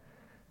doing.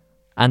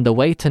 And the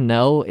way to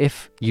know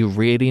if you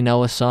really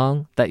know a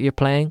song that you're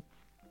playing,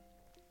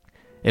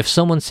 if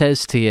someone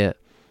says to you,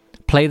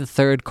 play the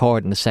third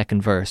chord in the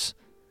second verse,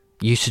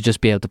 you should just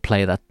be able to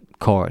play that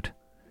chord.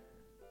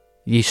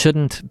 You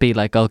shouldn't be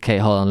like, okay,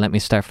 hold on, let me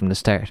start from the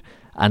start.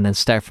 And then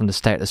start from the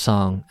start of the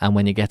song. And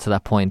when you get to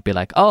that point, be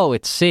like, oh,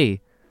 it's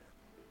C.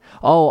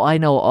 Oh, I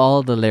know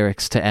all the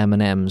lyrics to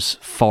Eminem's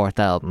fourth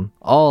album.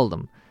 All of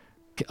them.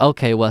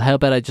 Okay, well, how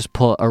about I just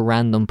put a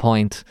random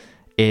point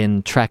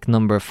in track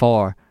number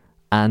 4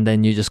 and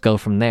then you just go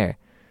from there.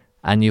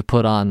 And you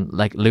put on,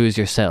 like, Lose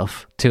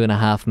Yourself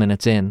 2.5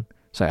 minutes in.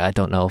 Sorry, I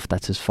don't know if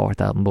that's his fourth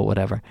album, but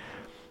whatever.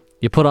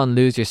 You put on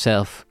Lose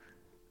Yourself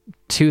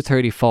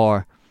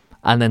 2:34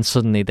 and then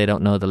suddenly they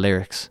don't know the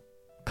lyrics.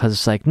 Because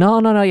it's like, no,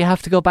 you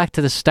have to go back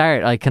to the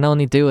start. I can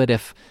only do it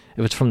if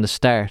it's from the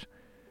start.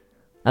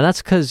 And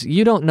that's because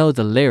you don't know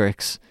the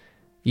lyrics.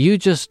 You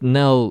just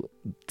know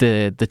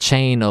the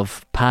chain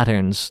of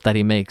patterns that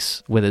he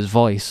makes with his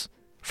voice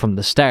from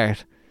the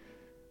start.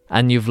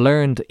 And you've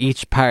learned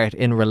each part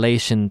in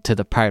relation to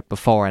the part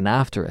before and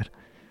after it.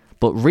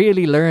 But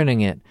really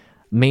learning it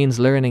means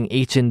learning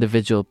each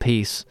individual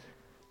piece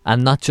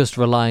and not just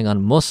relying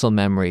on muscle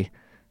memory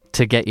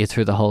to get you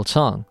through the whole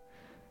song.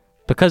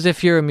 Because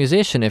if you're a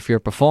musician, if you're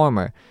a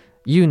performer,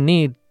 you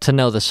need to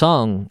know the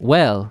song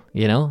well,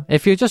 you know?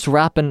 If you're just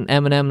rapping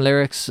Eminem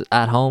lyrics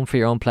at home for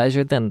your own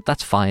pleasure, then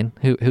that's fine.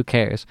 Who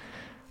cares?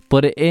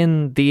 But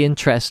in the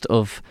interest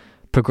of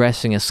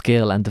progressing a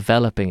skill and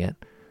developing it,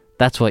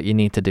 that's what you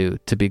need to do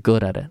to be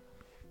good at it.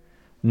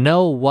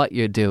 Know what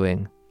you're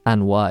doing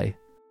and why.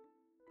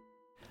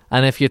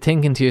 And if you're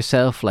thinking to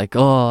yourself like,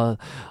 oh,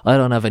 I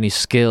don't have any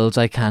skills,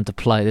 I can't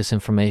apply this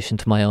information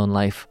to my own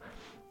life,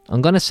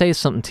 I'm going to say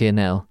something to you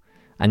now.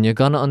 And you're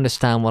going to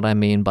understand what I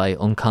mean by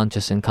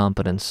unconscious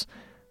incompetence.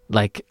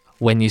 Like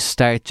when you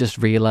start just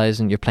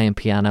realising you're playing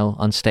piano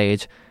on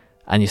stage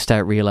and you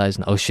start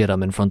realising, oh shit,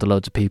 I'm in front of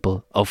loads of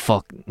people. Oh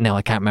fuck, now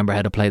I can't remember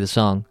how to play the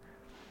song.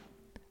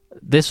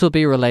 This will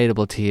be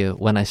relatable to you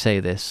when I say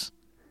this.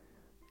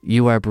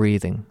 You are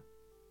breathing.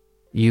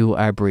 You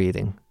are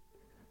breathing.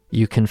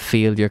 You can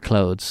feel your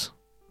clothes.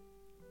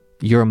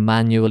 You're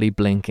manually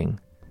blinking.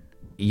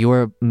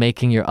 You're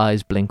making your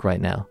eyes blink right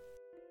now.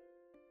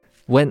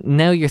 When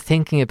now you're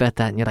thinking about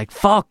that and you're like,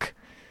 fuck,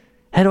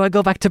 how do I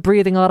go back to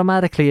breathing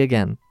automatically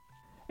again?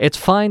 It's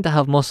fine to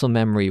have muscle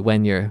memory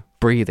when you're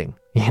breathing,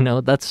 you know,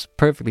 that's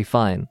perfectly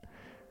fine.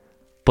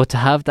 But to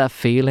have that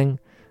feeling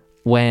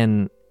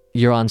when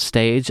you're on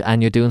stage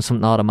and you're doing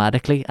something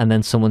automatically and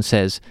then someone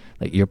says,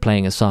 like, you're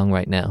playing a song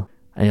right now,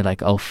 and you're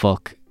like, oh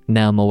fuck,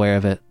 now I'm aware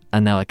of it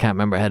and now I can't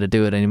remember how to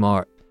do it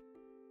anymore.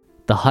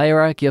 The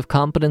hierarchy of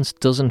competence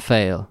doesn't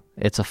fail.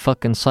 It's a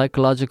fucking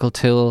psychological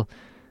tool.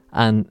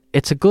 And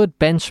it's a good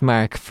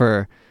benchmark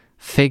for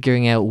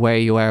figuring out where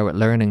you are with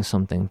learning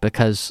something,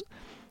 because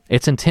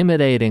it's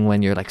intimidating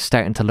when you're like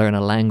starting to learn a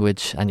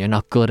language and you're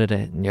not good at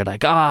it and you're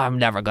like, oh, I'm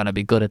never going to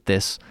be good at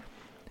this.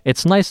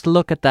 It's nice to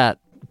look at that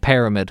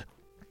pyramid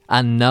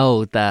and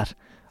know that,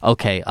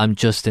 okay, I'm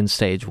just in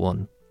stage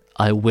 1.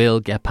 I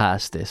will get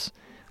past this.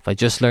 If I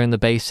just learn the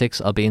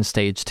basics, I'll be in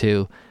stage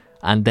 2,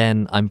 and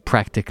then I'm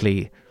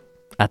practically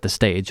at the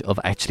stage of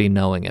actually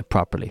knowing it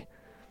properly.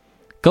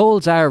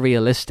 Goals are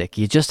realistic.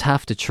 You just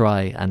have to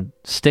try and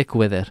stick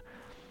with it.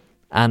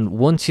 And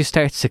once you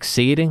start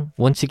succeeding,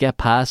 once you get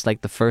past like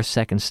the first,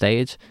 second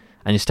stage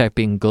and you start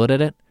being good at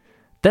it,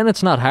 then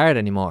it's not hard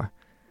anymore.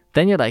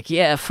 Then you're like,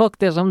 yeah, fuck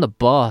this, I'm the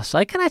boss.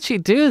 I can actually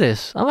do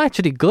this. I'm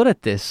actually good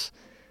at this.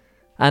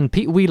 And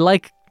we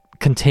like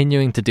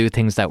continuing to do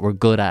things that we're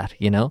good at,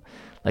 you know?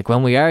 Like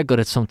when we are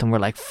good at something, we're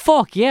like,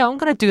 fuck yeah, I'm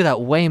going to do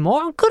that way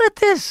more. I'm good at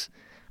this.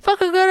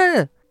 Fucking good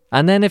at it.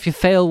 And then if you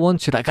fail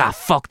once, you're like,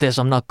 fuck this,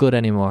 I'm not good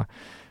anymore.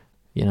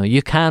 You know,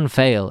 you can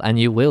fail and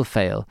you will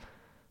fail.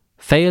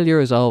 Failure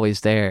is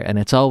always there, and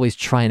it's always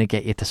trying to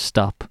get you to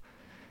stop.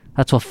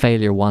 That's what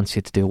failure wants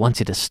you to do. Wants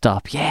you to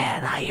stop. Yeah,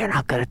 no, you're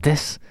not good at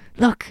this.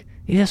 Look,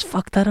 you just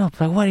fucked that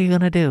up. Like, what are you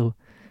gonna do?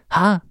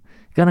 Huh?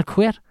 You gonna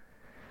quit?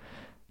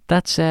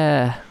 That's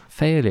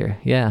failure.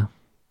 Yeah.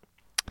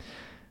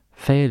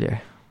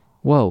 Failure.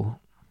 Whoa.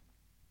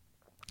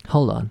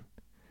 Hold on.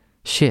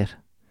 Shit.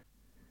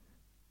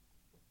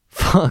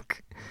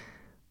 Fuck.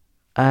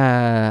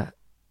 I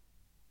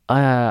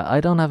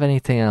don't have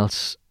anything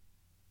else.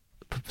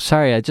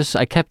 Sorry, I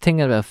kept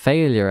thinking about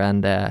failure,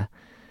 and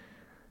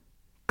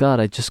God,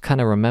 I just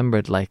kind of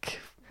remembered, like,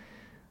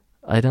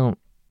 I don't...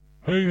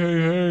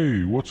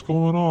 Hey, what's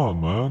going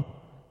on, man?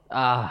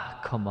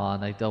 Come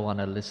on, I don't want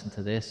to listen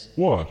to this.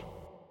 What?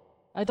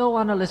 I don't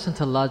want to listen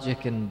to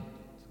logic and,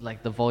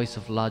 like, the voice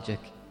of logic.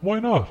 Why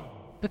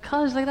not?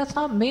 Because, like, that's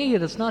not me,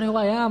 that's not who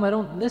I am. I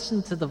don't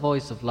listen to the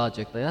voice of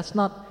logic. Like, that's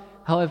not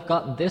how I've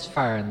gotten this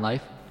far in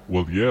life.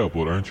 Well, yeah,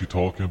 but aren't you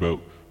talking about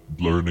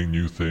learning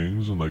new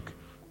things and, like,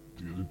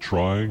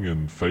 trying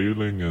and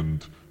failing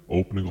and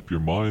opening up your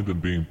mind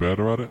and being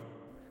better at it?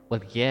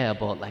 Well, yeah,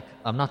 but, like,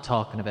 I'm not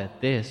talking about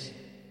this.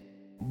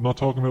 Not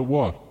talking about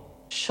what?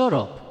 Shut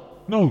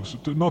up. No,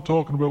 not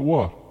talking about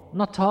what? I'm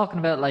not talking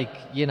about, like,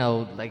 you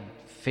know, like,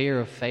 fear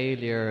of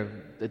failure,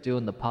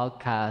 doing the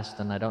podcast,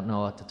 and I don't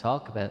know what to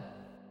talk about.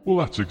 Well,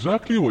 that's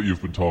exactly what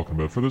you've been talking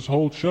about for this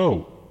whole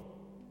show.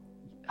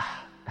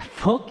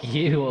 Fuck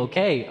you,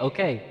 okay,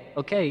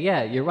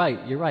 yeah, you're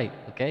right,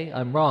 okay?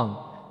 I'm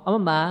wrong. I'm a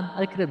man,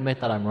 I can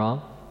admit that I'm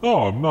wrong.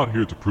 No, I'm not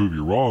here to prove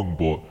you wrong,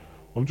 but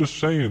I'm just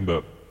saying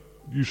that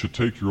you should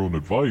take your own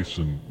advice,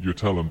 and you're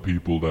telling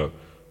people that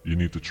you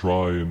need to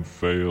try and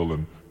fail,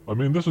 and I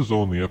mean, this is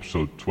only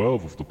episode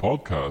 12 of the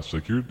podcast.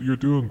 Like, you're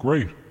doing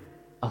great.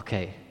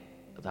 Okay,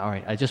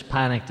 alright, I just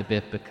panicked a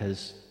bit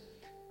because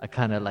I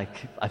kind of, like,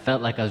 I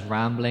felt like I was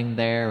rambling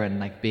there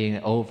and, like,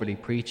 being overly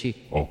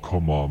preachy. Oh,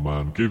 come on,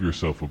 man, give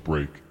yourself a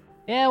break.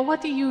 Yeah,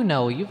 what do you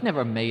know? You've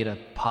never made a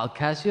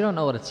podcast, you don't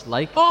know what it's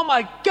like. Oh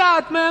my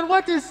God, man,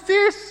 what is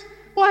this?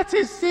 What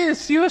is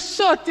this? You're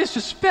so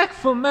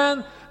disrespectful,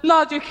 man.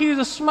 Logic, he's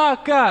a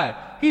smart guy.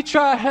 He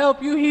try to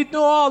help you. He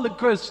know all the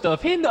good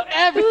stuff. He know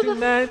everything,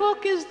 man. Who the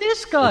fuck is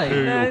this guy?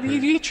 Okay, Man, okay.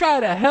 he try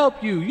to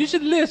help you. You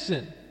should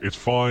listen. It's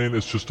fine,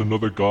 it's just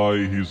another guy.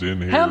 He's in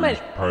here. How many-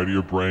 He's part of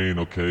your brain,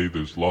 okay?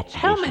 There's lots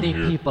of How us in many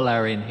here. people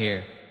are in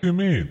here? What do you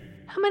mean?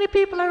 How many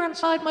people are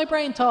inside my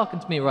brain talking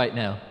to me right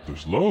now?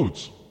 There's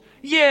loads.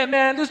 Yeah,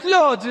 man, there's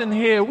loads in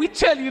here. We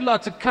tell you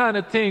lots of kind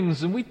of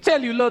things, and we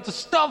tell you lots of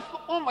stuff.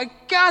 Oh my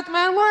God,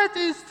 man, what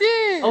is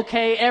this?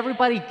 Okay,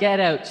 everybody get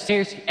out.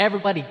 Seriously,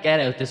 everybody get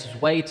out. This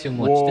is way too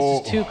much. Whoa.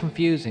 This is too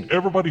confusing.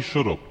 Everybody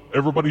shut up.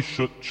 Everybody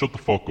shut the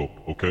fuck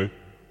up, okay?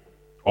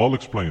 I'll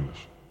explain this.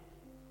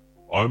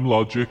 I'm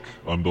logic.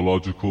 I'm the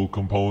logical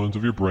component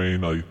of your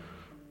brain. I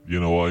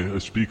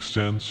speak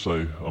sense.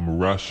 I'm a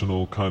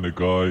rational kind of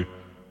guy.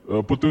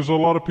 But there's a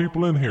lot of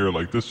people in here.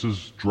 Like, this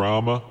is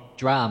drama.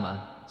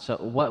 Drama. So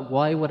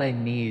why would I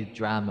need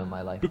drama in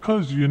my life?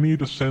 Because you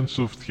need a sense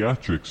of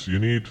theatrics.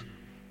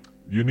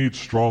 You need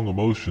strong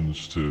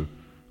emotions to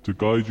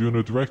guide you in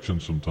a direction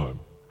sometime.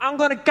 I'm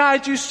gonna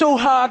guide you so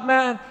hard,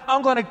 man.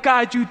 I'm gonna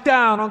guide you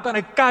down. I'm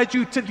gonna guide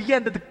you to the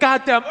end of the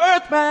goddamn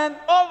earth, man.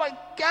 Oh my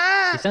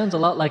God. He sounds a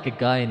lot like a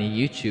guy in a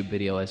YouTube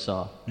video I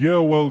saw. Yeah,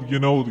 well,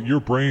 your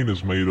brain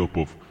is made up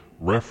of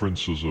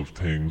references of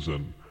things,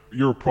 and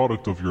you're a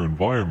product of your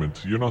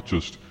environment. You're not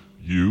just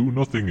you.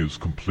 Nothing is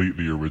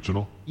completely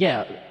original.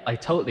 Yeah, I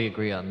totally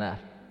agree on that.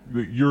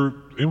 You're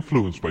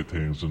influenced by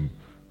things, and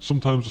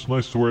sometimes it's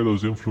nice to wear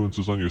those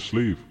influences on your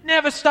sleeve.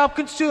 Never stop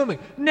consuming.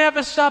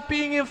 Never stop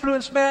being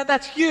influenced, man.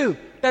 That's you.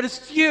 That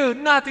is you.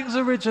 Nothing's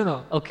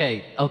original.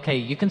 Okay,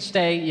 you can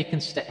stay.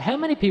 How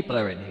many people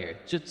are in here?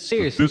 Just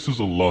seriously. This is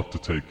a lot to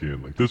take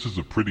in. Like, this is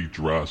a pretty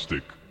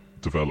drastic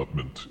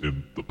development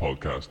in the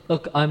podcast.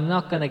 Look, I'm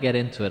not going to get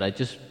into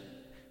it.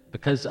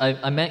 Because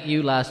I met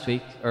you last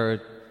week, or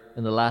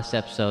in the last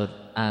episode,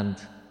 and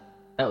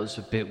that was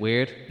a bit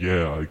weird.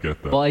 Yeah, I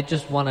get that. But I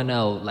just want to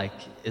know, like,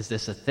 is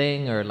this a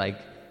thing, or, like,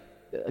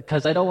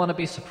 because I don't want to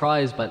be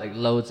surprised by, like,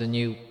 loads of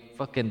new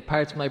fucking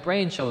parts of my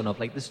brain showing up,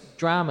 like this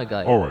drama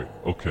guy. Alright,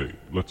 okay,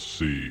 let's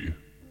see.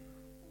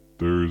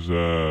 There's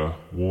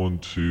 1,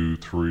 2,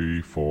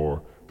 3,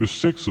 4. There's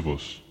 6 of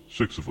us.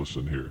 6 of us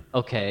in here.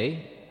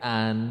 Okay,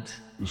 and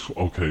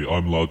Okay,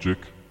 I'm logic.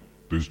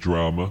 There's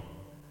drama.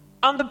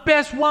 I'm the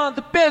best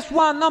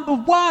one, number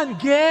one,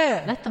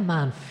 yeah. let the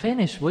man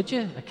finish, would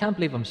you? I can't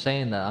believe I'm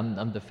saying that.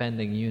 I'm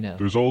defending you now.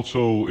 There's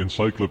also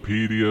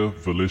encyclopedia,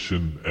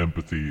 volition,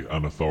 empathy,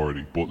 and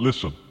authority. But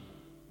listen,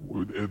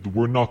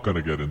 we're not going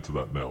to get into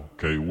that now,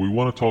 okay? We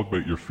want to talk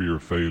about your fear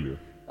of failure.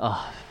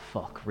 Oh,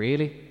 fuck,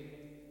 really?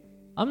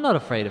 I'm not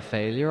afraid of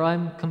failure.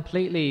 I'm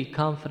completely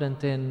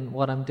confident in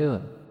what I'm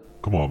doing.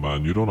 Come on,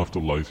 man, you don't have to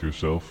lie to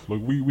yourself.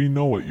 Like, we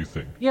know what you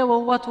think. Yeah,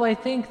 well, what do I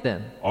think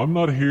then? I'm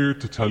not here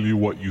to tell you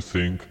what you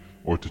think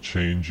or to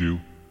change you.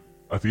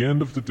 At the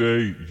end of the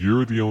day,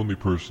 you're the only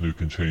person who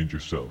can change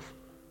yourself.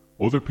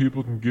 Other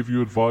people can give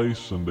you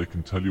advice and they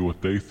can tell you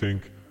what they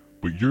think,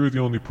 but you're the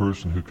only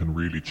person who can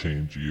really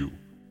change you.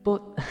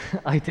 But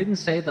I didn't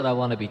say that I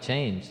want to be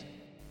changed.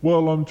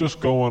 Well, I'm just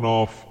going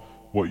off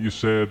what you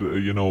said,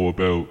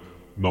 about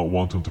not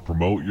wanting to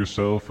promote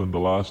yourself in the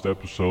last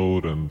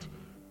episode, and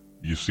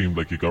you seemed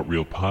like you got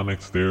real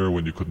panicked there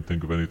when you couldn't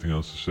think of anything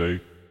else to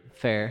say.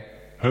 Fair.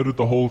 How did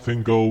the whole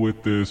thing go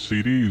with the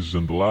CDs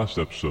in the last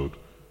episode?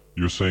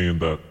 You're saying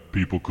that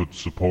people could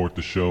support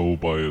the show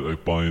by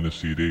buying a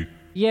CD?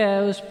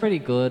 Yeah, it was pretty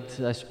good,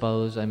 I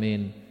suppose. I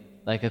mean,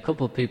 a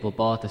couple of people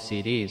bought the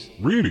CDs.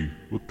 Really?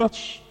 Well,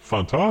 that's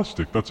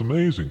fantastic. That's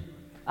amazing.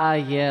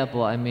 Yeah,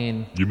 but I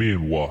mean... You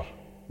mean what?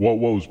 What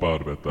was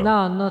bad about that?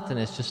 No, nothing.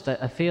 It's just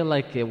I feel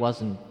like it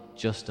wasn't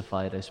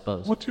justified, I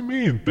suppose. What do you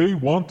mean? They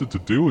wanted to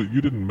do it.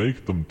 You didn't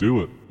make them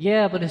do it.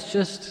 Yeah, but it's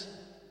just...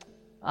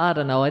 I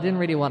don't know. I didn't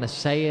really want to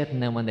say it,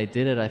 and then when they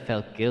did it, I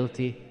felt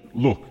guilty.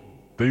 Look,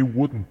 they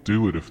wouldn't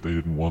do it if they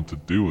didn't want to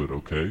do it,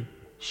 okay?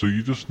 So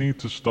you just need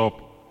to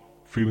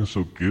stop feeling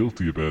so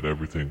guilty about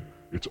everything.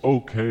 It's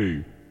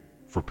okay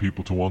for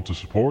people to want to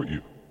support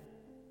you.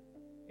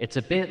 It's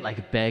a bit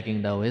like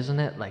begging, though, isn't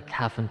it? Like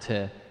having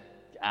to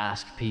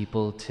ask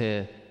people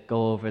to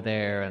go over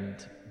there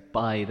and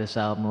buy this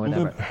album or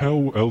whatever. Well, then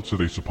how else are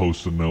they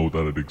supposed to know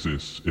that it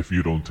exists if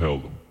you don't tell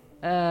them?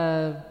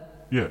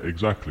 Yeah,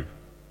 exactly.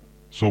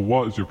 So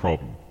what is your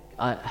problem?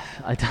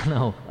 I don't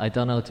know. I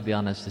don't know, to be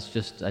honest. It's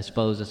just, I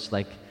suppose it's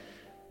like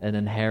an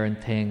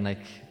inherent thing.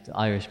 Like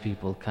Irish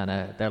people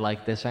they're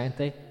like this, aren't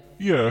they?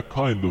 Yeah,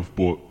 kind of,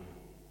 but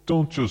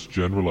don't just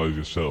generalize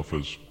yourself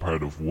as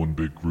part of one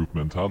big group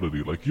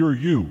mentality. Like, you're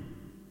you.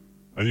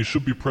 And you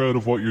should be proud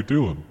of what you're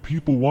doing.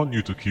 People want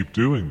you to keep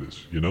doing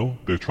this,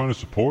 They're trying to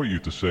support you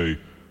to say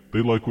they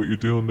like what you're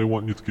doing, they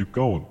want you to keep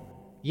going.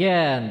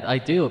 Yeah, and I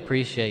do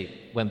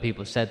appreciate when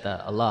people said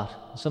that a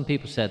lot. Some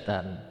people said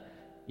that, and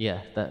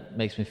yeah, that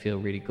makes me feel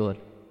really good.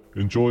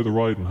 Enjoy the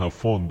ride and have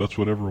fun. That's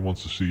what everyone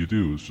wants to see you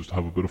do, is just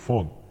have a bit of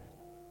fun.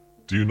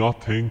 Do you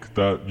not think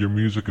that your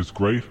music is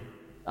great?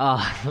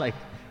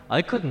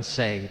 I couldn't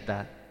say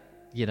that,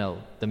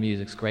 the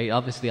music's great.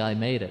 Obviously, I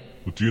made it.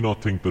 But do you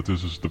not think that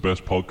this is the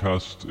best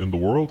podcast in the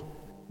world?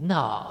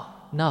 No,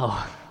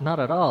 not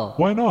at all.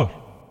 Why not?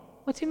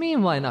 What do you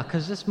mean, why not?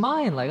 Because it's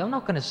mine. I'm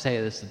not going to say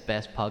this is the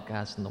best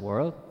podcast in the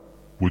world.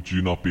 Would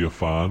you not be a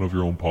fan of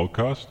your own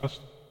podcast?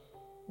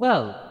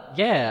 Well,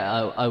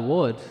 yeah, I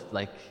would.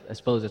 I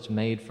suppose it's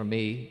made for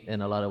me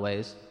in a lot of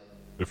ways.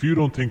 If you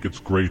don't think it's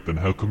great, then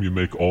how come you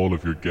make all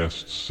of your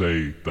guests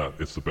say that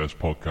it's the best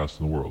podcast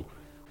in the world?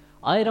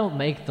 I don't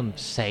make them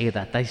say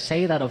that. They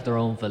say that of their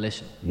own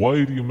volition.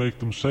 Why do you make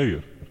them say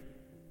it?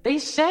 They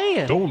say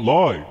it! Don't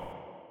lie!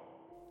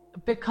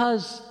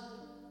 Because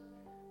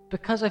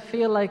I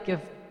feel like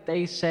if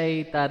they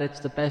say that it's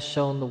the best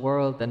show in the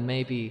world, then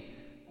maybe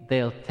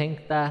they'll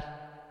think that.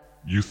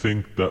 You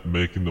think that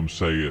making them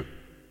say it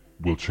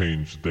will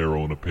change their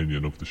own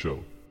opinion of the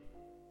show?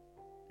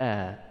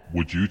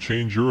 Would you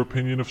change your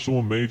opinion if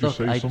someone made you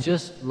say something? I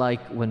just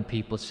like when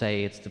people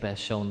say it's the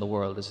best show in the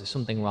world. Is there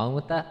something wrong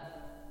with that?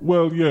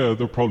 Well, yeah,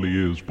 there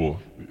probably is, but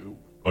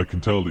I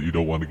can tell that you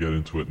don't want to get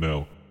into it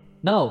now.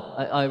 No,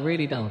 I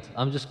really don't.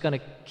 I'm just going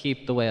to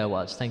keep the way I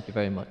was. Thank you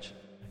very much.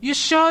 Your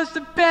show's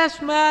the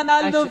best, man.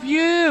 I love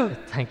you.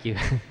 Thank you.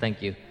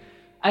 Thank you.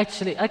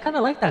 Actually, I kind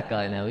of like that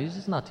guy now. He's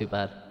just not too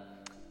bad.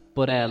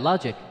 But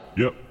Logic.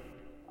 Yep.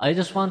 I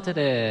just wanted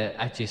to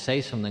actually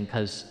say something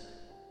because,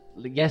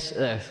 yes,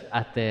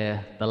 at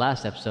the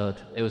last episode,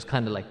 it was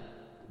kind of a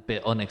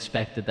bit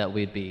unexpected that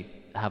we'd be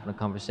having a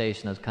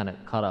conversation. I was kind of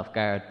caught off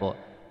guard, but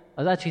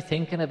I was actually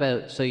thinking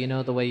about,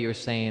 the way you were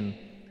saying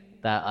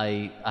that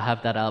I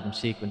have that album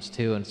sequence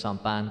too, and it's on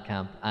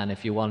Bandcamp, and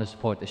if you want to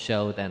support the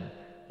show, then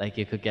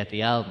you could get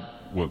the album.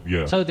 Well,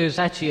 yeah. So there's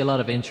actually a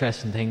lot of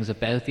interesting things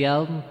about the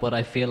album, but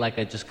I feel like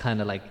I just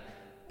kind of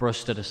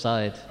brushed it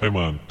aside. Hey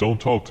man, don't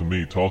talk to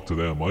me, talk to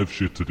them. I have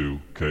shit to do,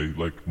 okay?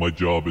 My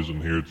job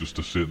isn't here just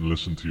to sit and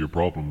listen to your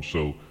problems,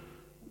 so,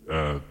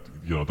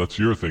 that's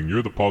your thing.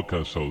 You're the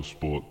podcast host,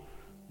 but,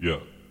 yeah,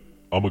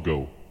 I'ma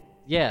go.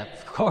 Yeah,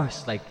 of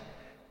course,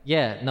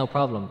 yeah, no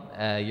problem.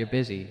 You're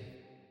busy.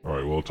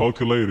 Alright, well, I'll talk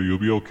to you later. You'll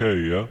be okay,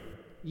 yeah?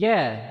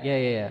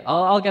 Yeah.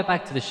 I'll get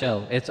back to the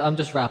show. I'm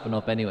just wrapping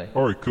up anyway.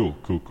 Alright, cool.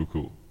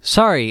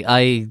 Sorry,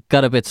 I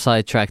got a bit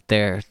sidetracked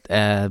there,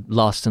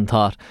 lost in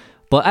thought.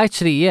 But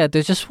actually, yeah,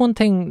 there's just one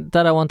thing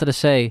that I wanted to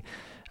say.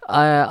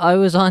 I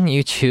was on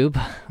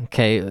YouTube.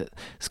 Okay,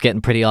 it's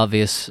getting pretty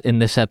obvious in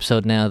this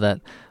episode now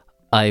that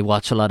I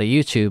watch a lot of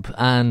YouTube.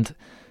 And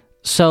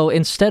so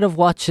instead of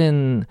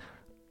watching...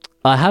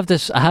 I have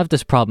this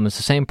problem. It's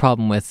the same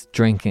problem with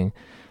drinking,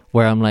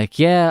 where I'm like,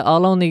 yeah,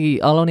 I'll only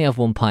have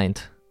 1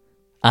 pint,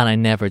 and I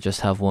never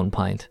just have 1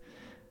 pint.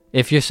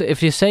 If you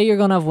say you're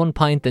gonna have 1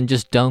 pint, then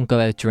just don't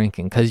go out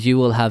drinking, because you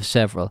will have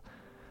several.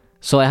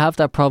 So I have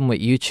that problem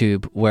with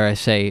YouTube where I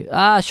say,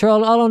 sure,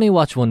 I'll only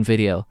watch one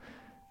video,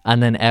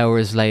 and then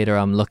hours later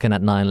I'm looking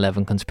at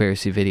 9/11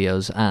 conspiracy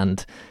videos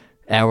and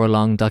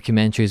hour-long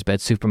documentaries about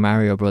Super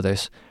Mario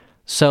Brothers.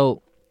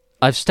 So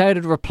I've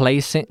started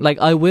replacing,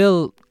 I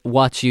will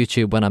watch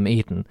YouTube when I'm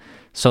eating.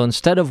 So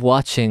instead of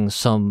watching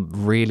some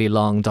really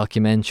long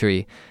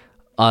documentary,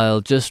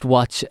 I'll just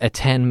watch a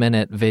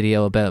 10-minute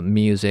video about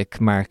music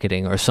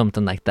marketing or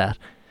something like that.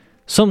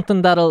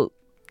 Something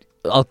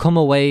I'll come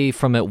away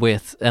from it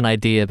with an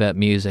idea about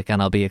music,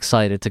 and I'll be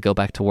excited to go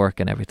back to work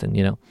and everything,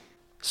 you know.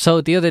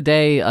 So the other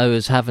day I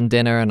was having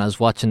dinner and I was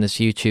watching this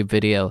YouTube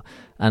video,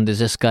 and there's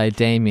this guy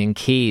Damien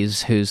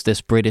Keys, who's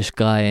this British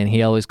guy, and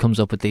he always comes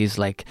up with these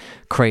like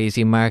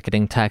crazy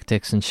marketing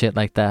tactics and shit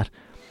like that.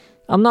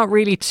 I'm not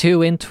really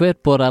too into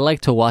it, but I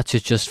like to watch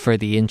it just for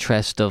the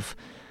interest of,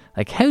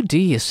 like, how do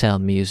you sell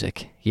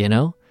music, you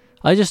know?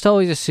 I just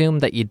always assume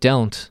that you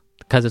don't,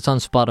 because it's on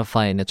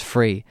Spotify and it's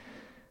free.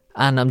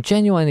 And I'm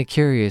genuinely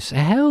curious,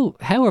 how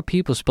are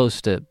people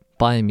supposed to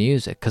buy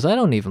music? Because I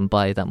don't even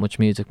buy that much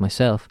music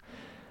myself.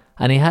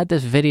 And he had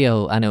this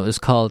video, and it was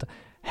called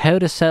How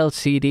to Sell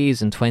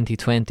CDs in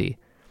 2020.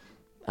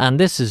 And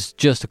this is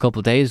just a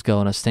couple days ago,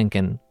 and I was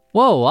thinking,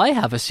 whoa, I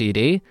have a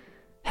CD.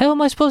 How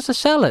am I supposed to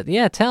sell it?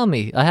 Yeah, tell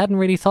me. I hadn't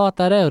really thought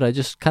that out. I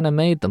just kind of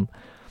made them.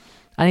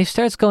 And he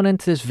starts going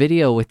into this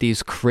video with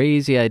these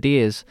crazy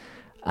ideas.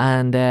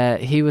 And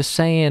he was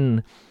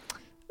saying,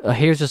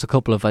 here's just a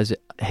couple of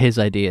his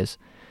ideas.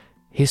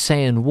 He's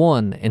saying,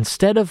 1,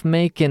 instead of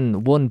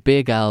making one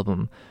big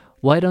album,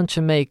 why don't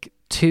you make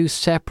 2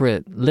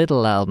 separate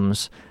little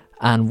albums,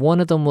 and one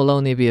of them will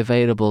only be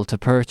available to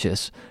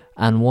purchase,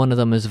 and one of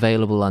them is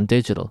available on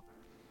digital.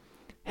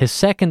 His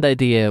second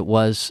idea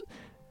was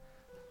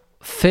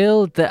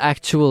fill the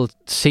actual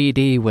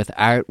CD with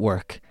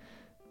artwork.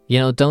 You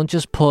know, don't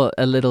just put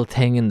a little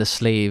thing in the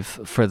sleeve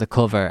for the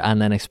cover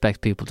and then expect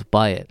people to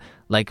buy it.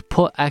 Like,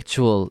 put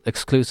actual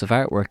exclusive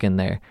artwork in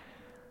there.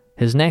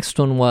 His next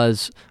one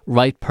was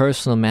write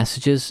personal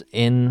messages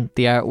in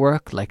the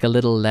artwork, like a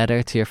little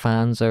letter to your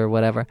fans or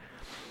whatever.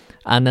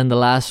 And then the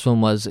last one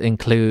was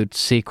include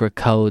secret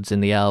codes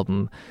in the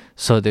album.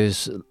 So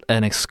there's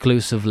an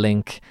exclusive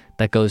link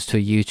that goes to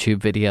a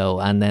YouTube video,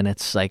 and then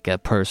it's like a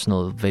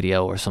personal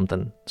video or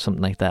something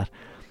like that.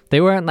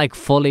 They weren't like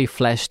fully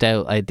fleshed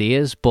out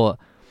ideas, but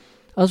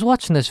I was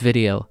watching this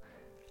video,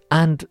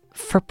 and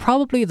for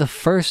probably the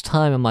first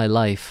time in my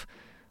life,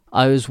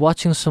 I was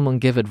watching someone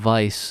give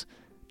advice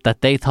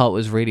that they thought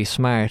was really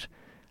smart,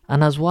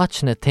 and I was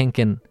watching it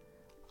thinking,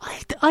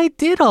 I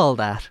did all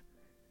that.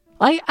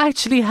 I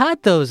actually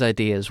had those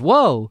ideas.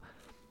 Whoa.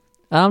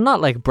 And I'm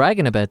not like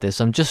bragging about this.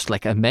 I'm just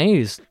like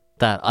amazed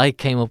that I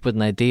came up with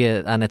an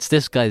idea and it's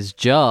this guy's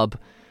job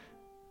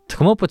to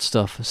come up with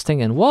stuff. I was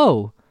thinking,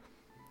 whoa.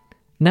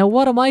 Now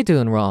what am I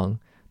doing wrong?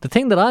 The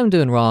thing that I'm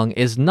doing wrong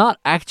is not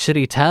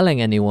actually telling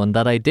anyone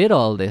that I did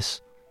all this.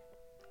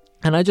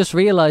 And I just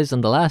realised in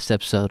the last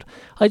episode,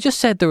 I just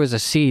said there was a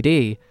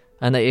CD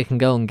and that you can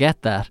go and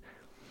get that.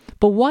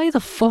 But why the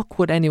fuck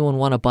would anyone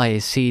want to buy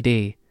a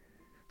CD?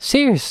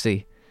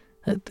 Seriously.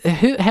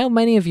 How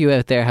many of you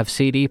out there have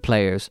CD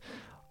players?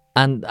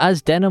 And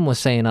as Denham was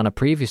saying on a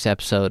previous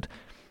episode,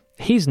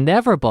 he's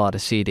never bought a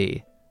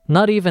CD.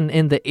 Not even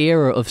in the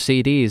era of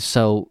CDs.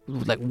 So,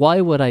 like,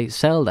 why would I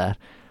sell that?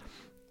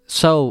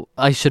 So,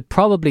 I should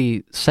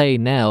probably say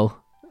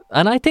now,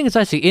 and I think it's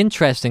actually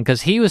interesting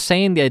because he was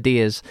saying the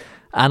ideas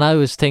and I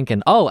was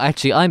thinking, oh,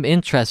 actually, I'm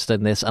interested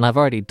in this and I've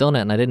already done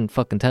it and I didn't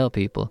fucking tell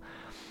people.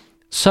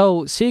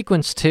 So,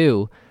 Sequence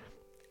 2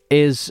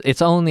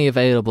 it's only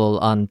available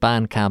on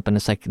Bandcamp, and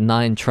it's like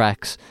 9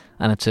 tracks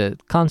and it's a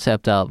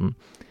concept album.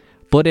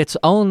 But it's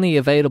only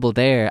available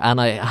there, and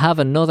I have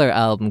another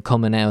album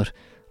coming out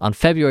on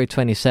February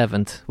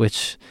 27th,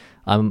 which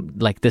I'm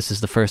like, this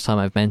is the first time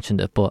I've mentioned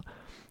it, but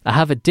I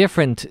have a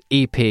different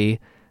EP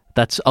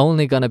that's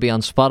only going to be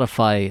on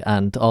Spotify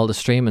and all the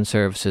streaming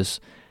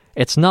services.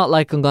 It's not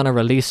like I'm going to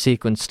release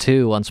Sequence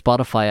 2 on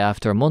Spotify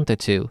after a month or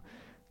two.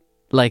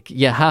 Like,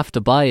 you have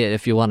to buy it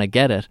if you want to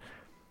get it.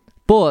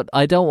 But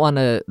I don't want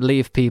to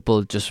leave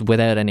people just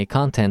without any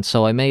content,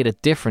 so I made a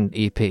different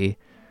EP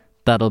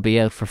that'll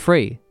be out for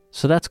free.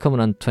 So that's coming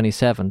on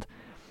 27th.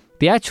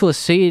 The actual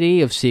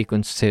CD of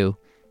Sequence 2,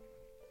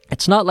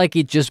 it's not like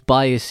you just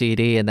buy a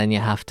CD and then you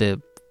have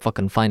to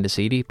fucking find a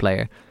CD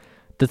player.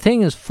 The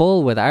thing is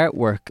full with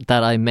artwork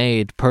that I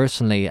made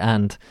personally,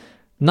 and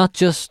not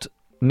just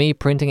me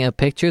printing out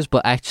pictures,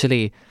 but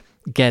actually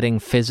getting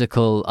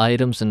physical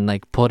items and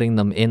like putting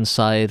them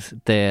inside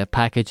the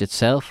package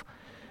itself.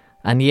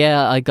 And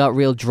yeah, I got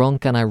real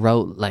drunk and I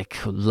wrote like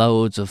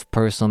loads of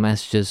personal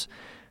messages.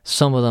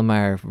 Some of them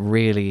are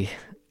really,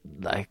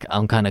 like,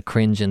 I'm kind of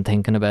cringing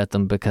thinking about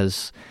them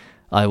because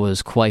I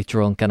was quite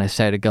drunk and I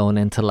started going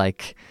into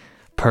like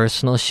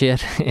personal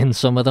shit in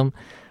some of them,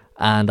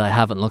 and I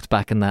haven't looked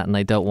back in that and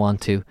I don't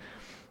want to.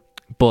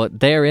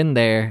 But they're in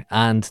there,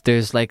 and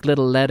there's like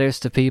little letters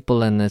to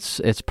people, and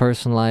it's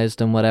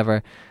personalized and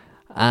whatever.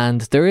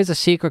 And there is a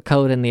secret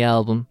code in the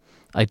album.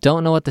 I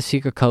don't know what the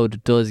secret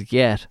code does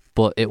yet,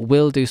 but it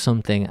will do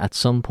something at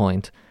some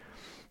point.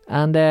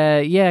 And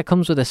yeah, it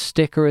comes with a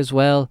sticker as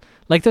well.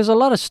 Like, there's a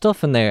lot of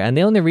stuff in there, and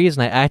the only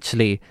reason I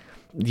actually,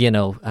 you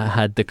know,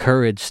 had the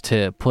courage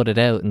to put it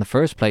out in the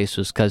first place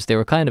was because they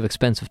were kind of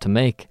expensive to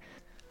make.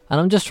 And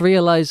I'm just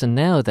realising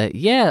now that,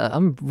 yeah,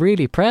 I'm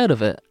really proud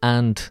of it,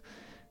 and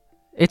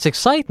it's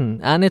exciting.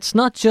 And it's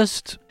not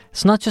just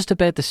it's not just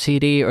about the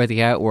CD or the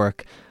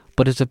artwork,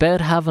 but it's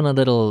about having a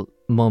little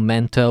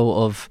memento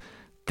of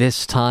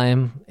this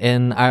time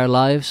in our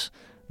lives.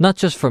 Not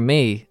just for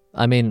me.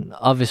 I mean,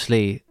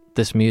 obviously,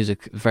 this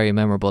music is very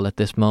memorable at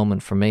this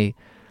moment for me.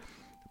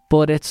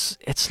 But it's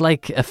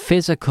like a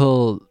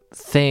physical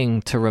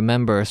thing to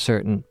remember a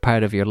certain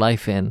part of your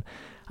life in.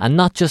 And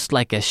not just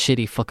like a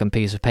shitty fucking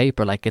piece of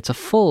paper. Like, it's a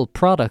full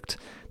product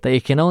that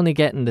you can only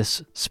get in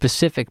this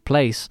specific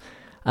place.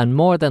 And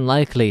more than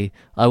likely,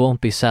 I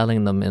won't be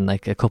selling them in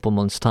like a couple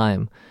months'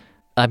 time.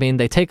 I mean,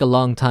 they take a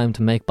long time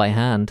to make by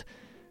hand.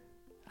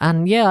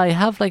 And yeah, I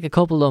have like a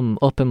couple of them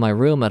up in my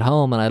room at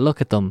home, and I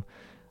look at them,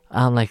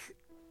 and I'm like,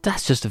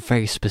 that's just a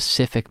very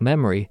specific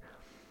memory.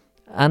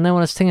 And then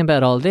when I was thinking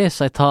about all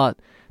this, I thought,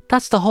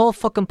 that's the whole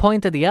fucking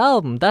point of the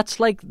album. That's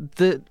like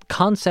the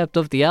concept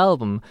of the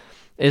album,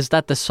 is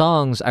that the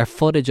songs are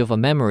footage of a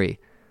memory.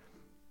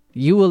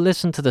 You will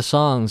listen to the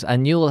songs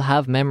and you will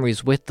have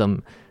memories with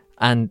them,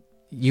 and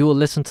you will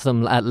listen to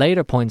them at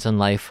later points in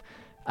life,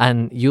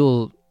 and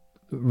you'll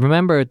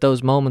remember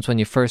those moments when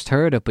you first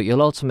heard it, but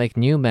you'll also make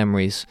new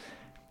memories.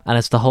 And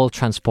it's the whole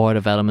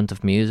transportive element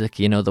of music,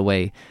 you know, the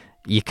way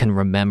you can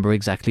remember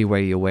exactly where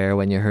you were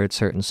when you heard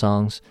certain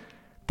songs.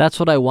 That's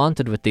what I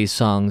wanted with these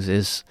songs,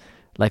 is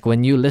like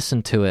when you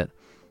listen to it,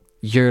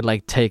 you're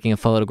like taking a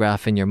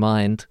photograph in your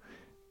mind.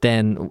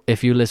 Then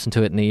if you listen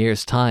to it in a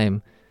year's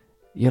time,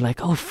 you're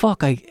like, oh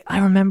fuck, I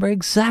remember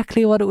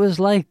exactly what it was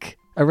like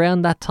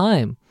around that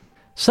time.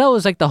 So that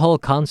was like the whole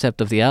concept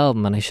of the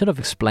album, and I should have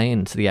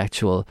explained the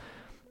actual,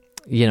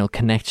 you know,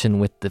 connection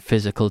with the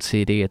physical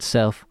CD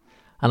itself.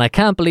 And I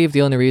can't believe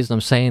the only reason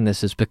I'm saying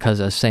this is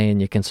because I was saying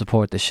you can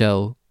support the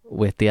show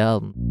with the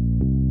album.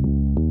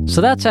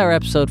 So that's our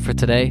episode for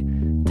today.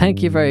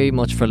 Thank you very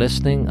much for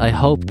listening. I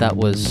hope that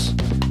was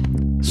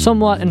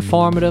somewhat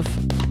informative,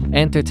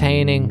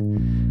 entertaining.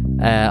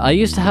 I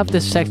used to have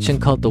this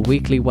section called the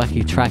Weekly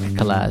Wacky Track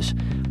Collage,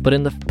 but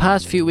in the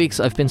past few weeks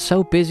I've been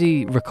so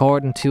busy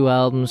recording 2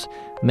 albums,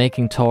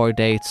 making tour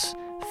dates,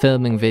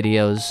 filming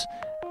videos,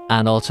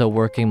 and also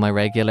working my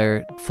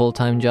regular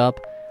full-time job.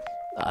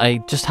 I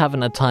just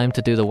haven't had time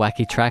to do the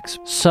wacky tracks.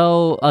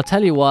 So I'll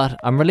tell you what,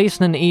 I'm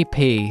releasing an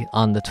EP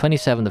on the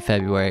 27th of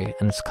February,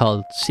 and it's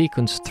called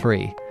Sequence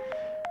 3.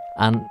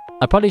 And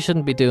I probably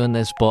shouldn't be doing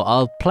this, but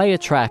I'll play a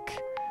track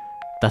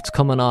that's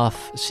coming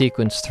off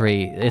Sequence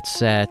 3.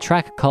 It's a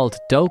track called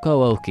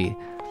Doko Oki,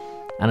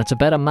 and it's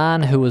about a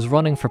man who was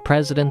running for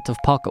president of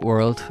Pocket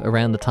World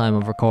around the time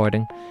of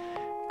recording.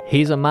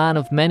 He's a man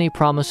of many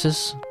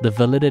promises, the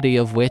validity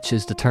of which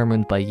is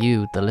determined by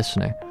you, the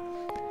listener.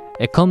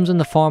 It comes in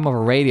the form of a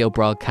radio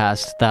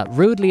broadcast that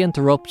rudely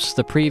interrupts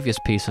the previous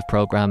piece of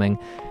programming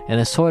in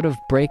a sort of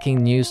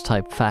breaking news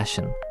type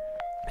fashion.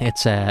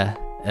 It's a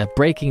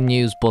breaking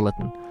news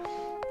bulletin.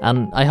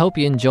 And I hope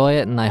you enjoy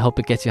it, and I hope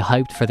it gets you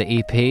hyped for the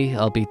EP.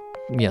 I'll be,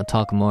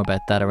 talking more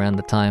about that around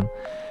the time.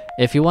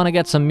 If you want to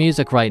get some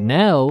music right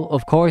now,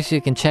 of course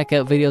you can check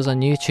out videos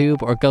on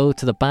YouTube or go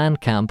to the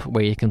Bandcamp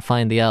where you can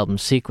find the album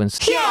Sequence.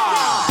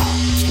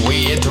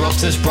 We interrupt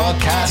this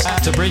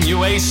broadcast to bring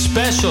you a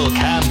special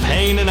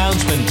campaign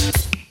announcement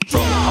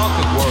from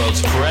Pocket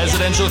World's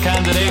presidential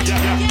candidate,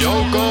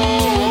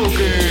 Doko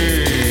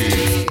Oki.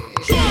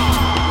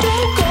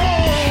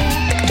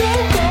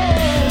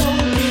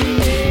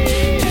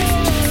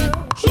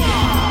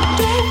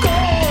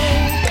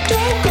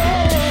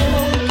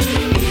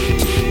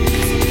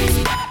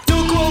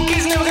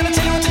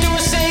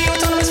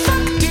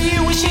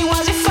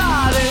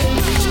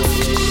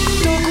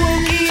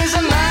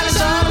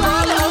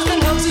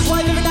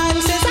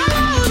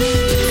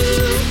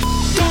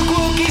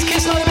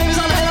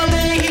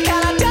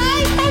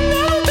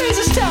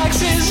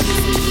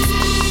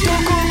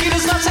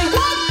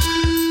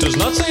 Does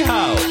not say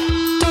how.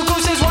 Doko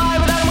says why,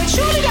 but I don't wait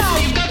surely now.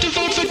 You've got to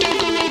vote for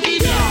Doko Oki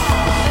now.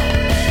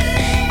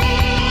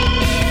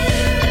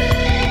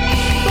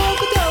 Vote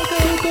for Doko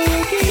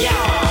Oki.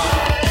 Yeah.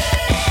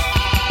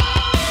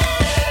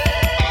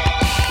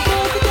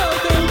 Vote for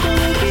Doko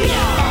Oki.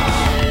 Yeah.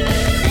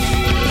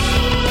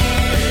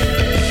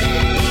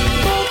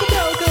 Vote for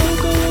Doko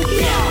Oki.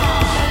 Yeah.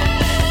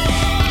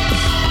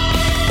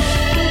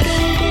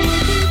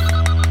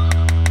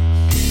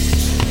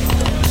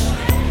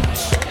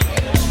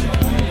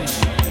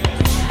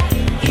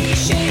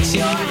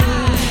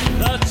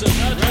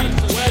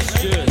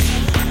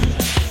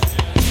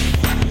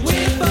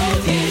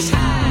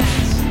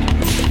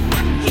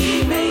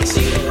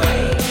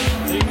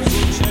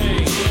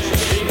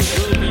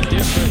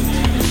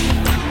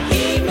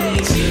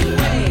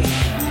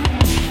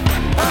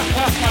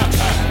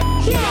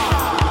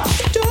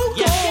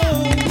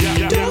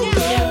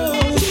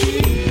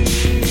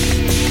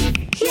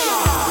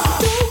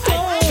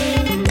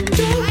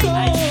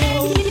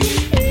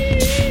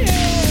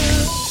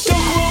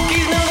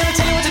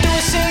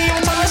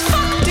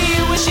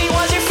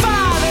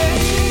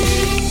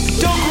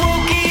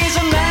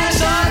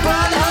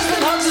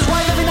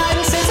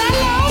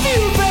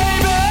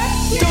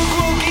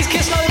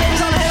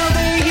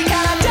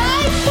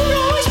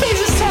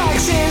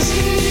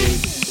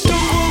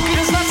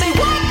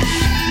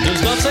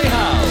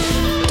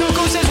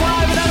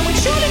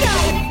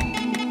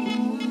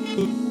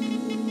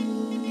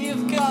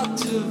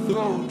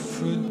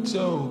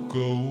 Don't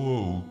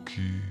go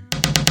okay.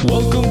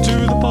 Welcome to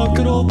the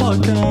Pocket Hole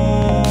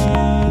Podcast.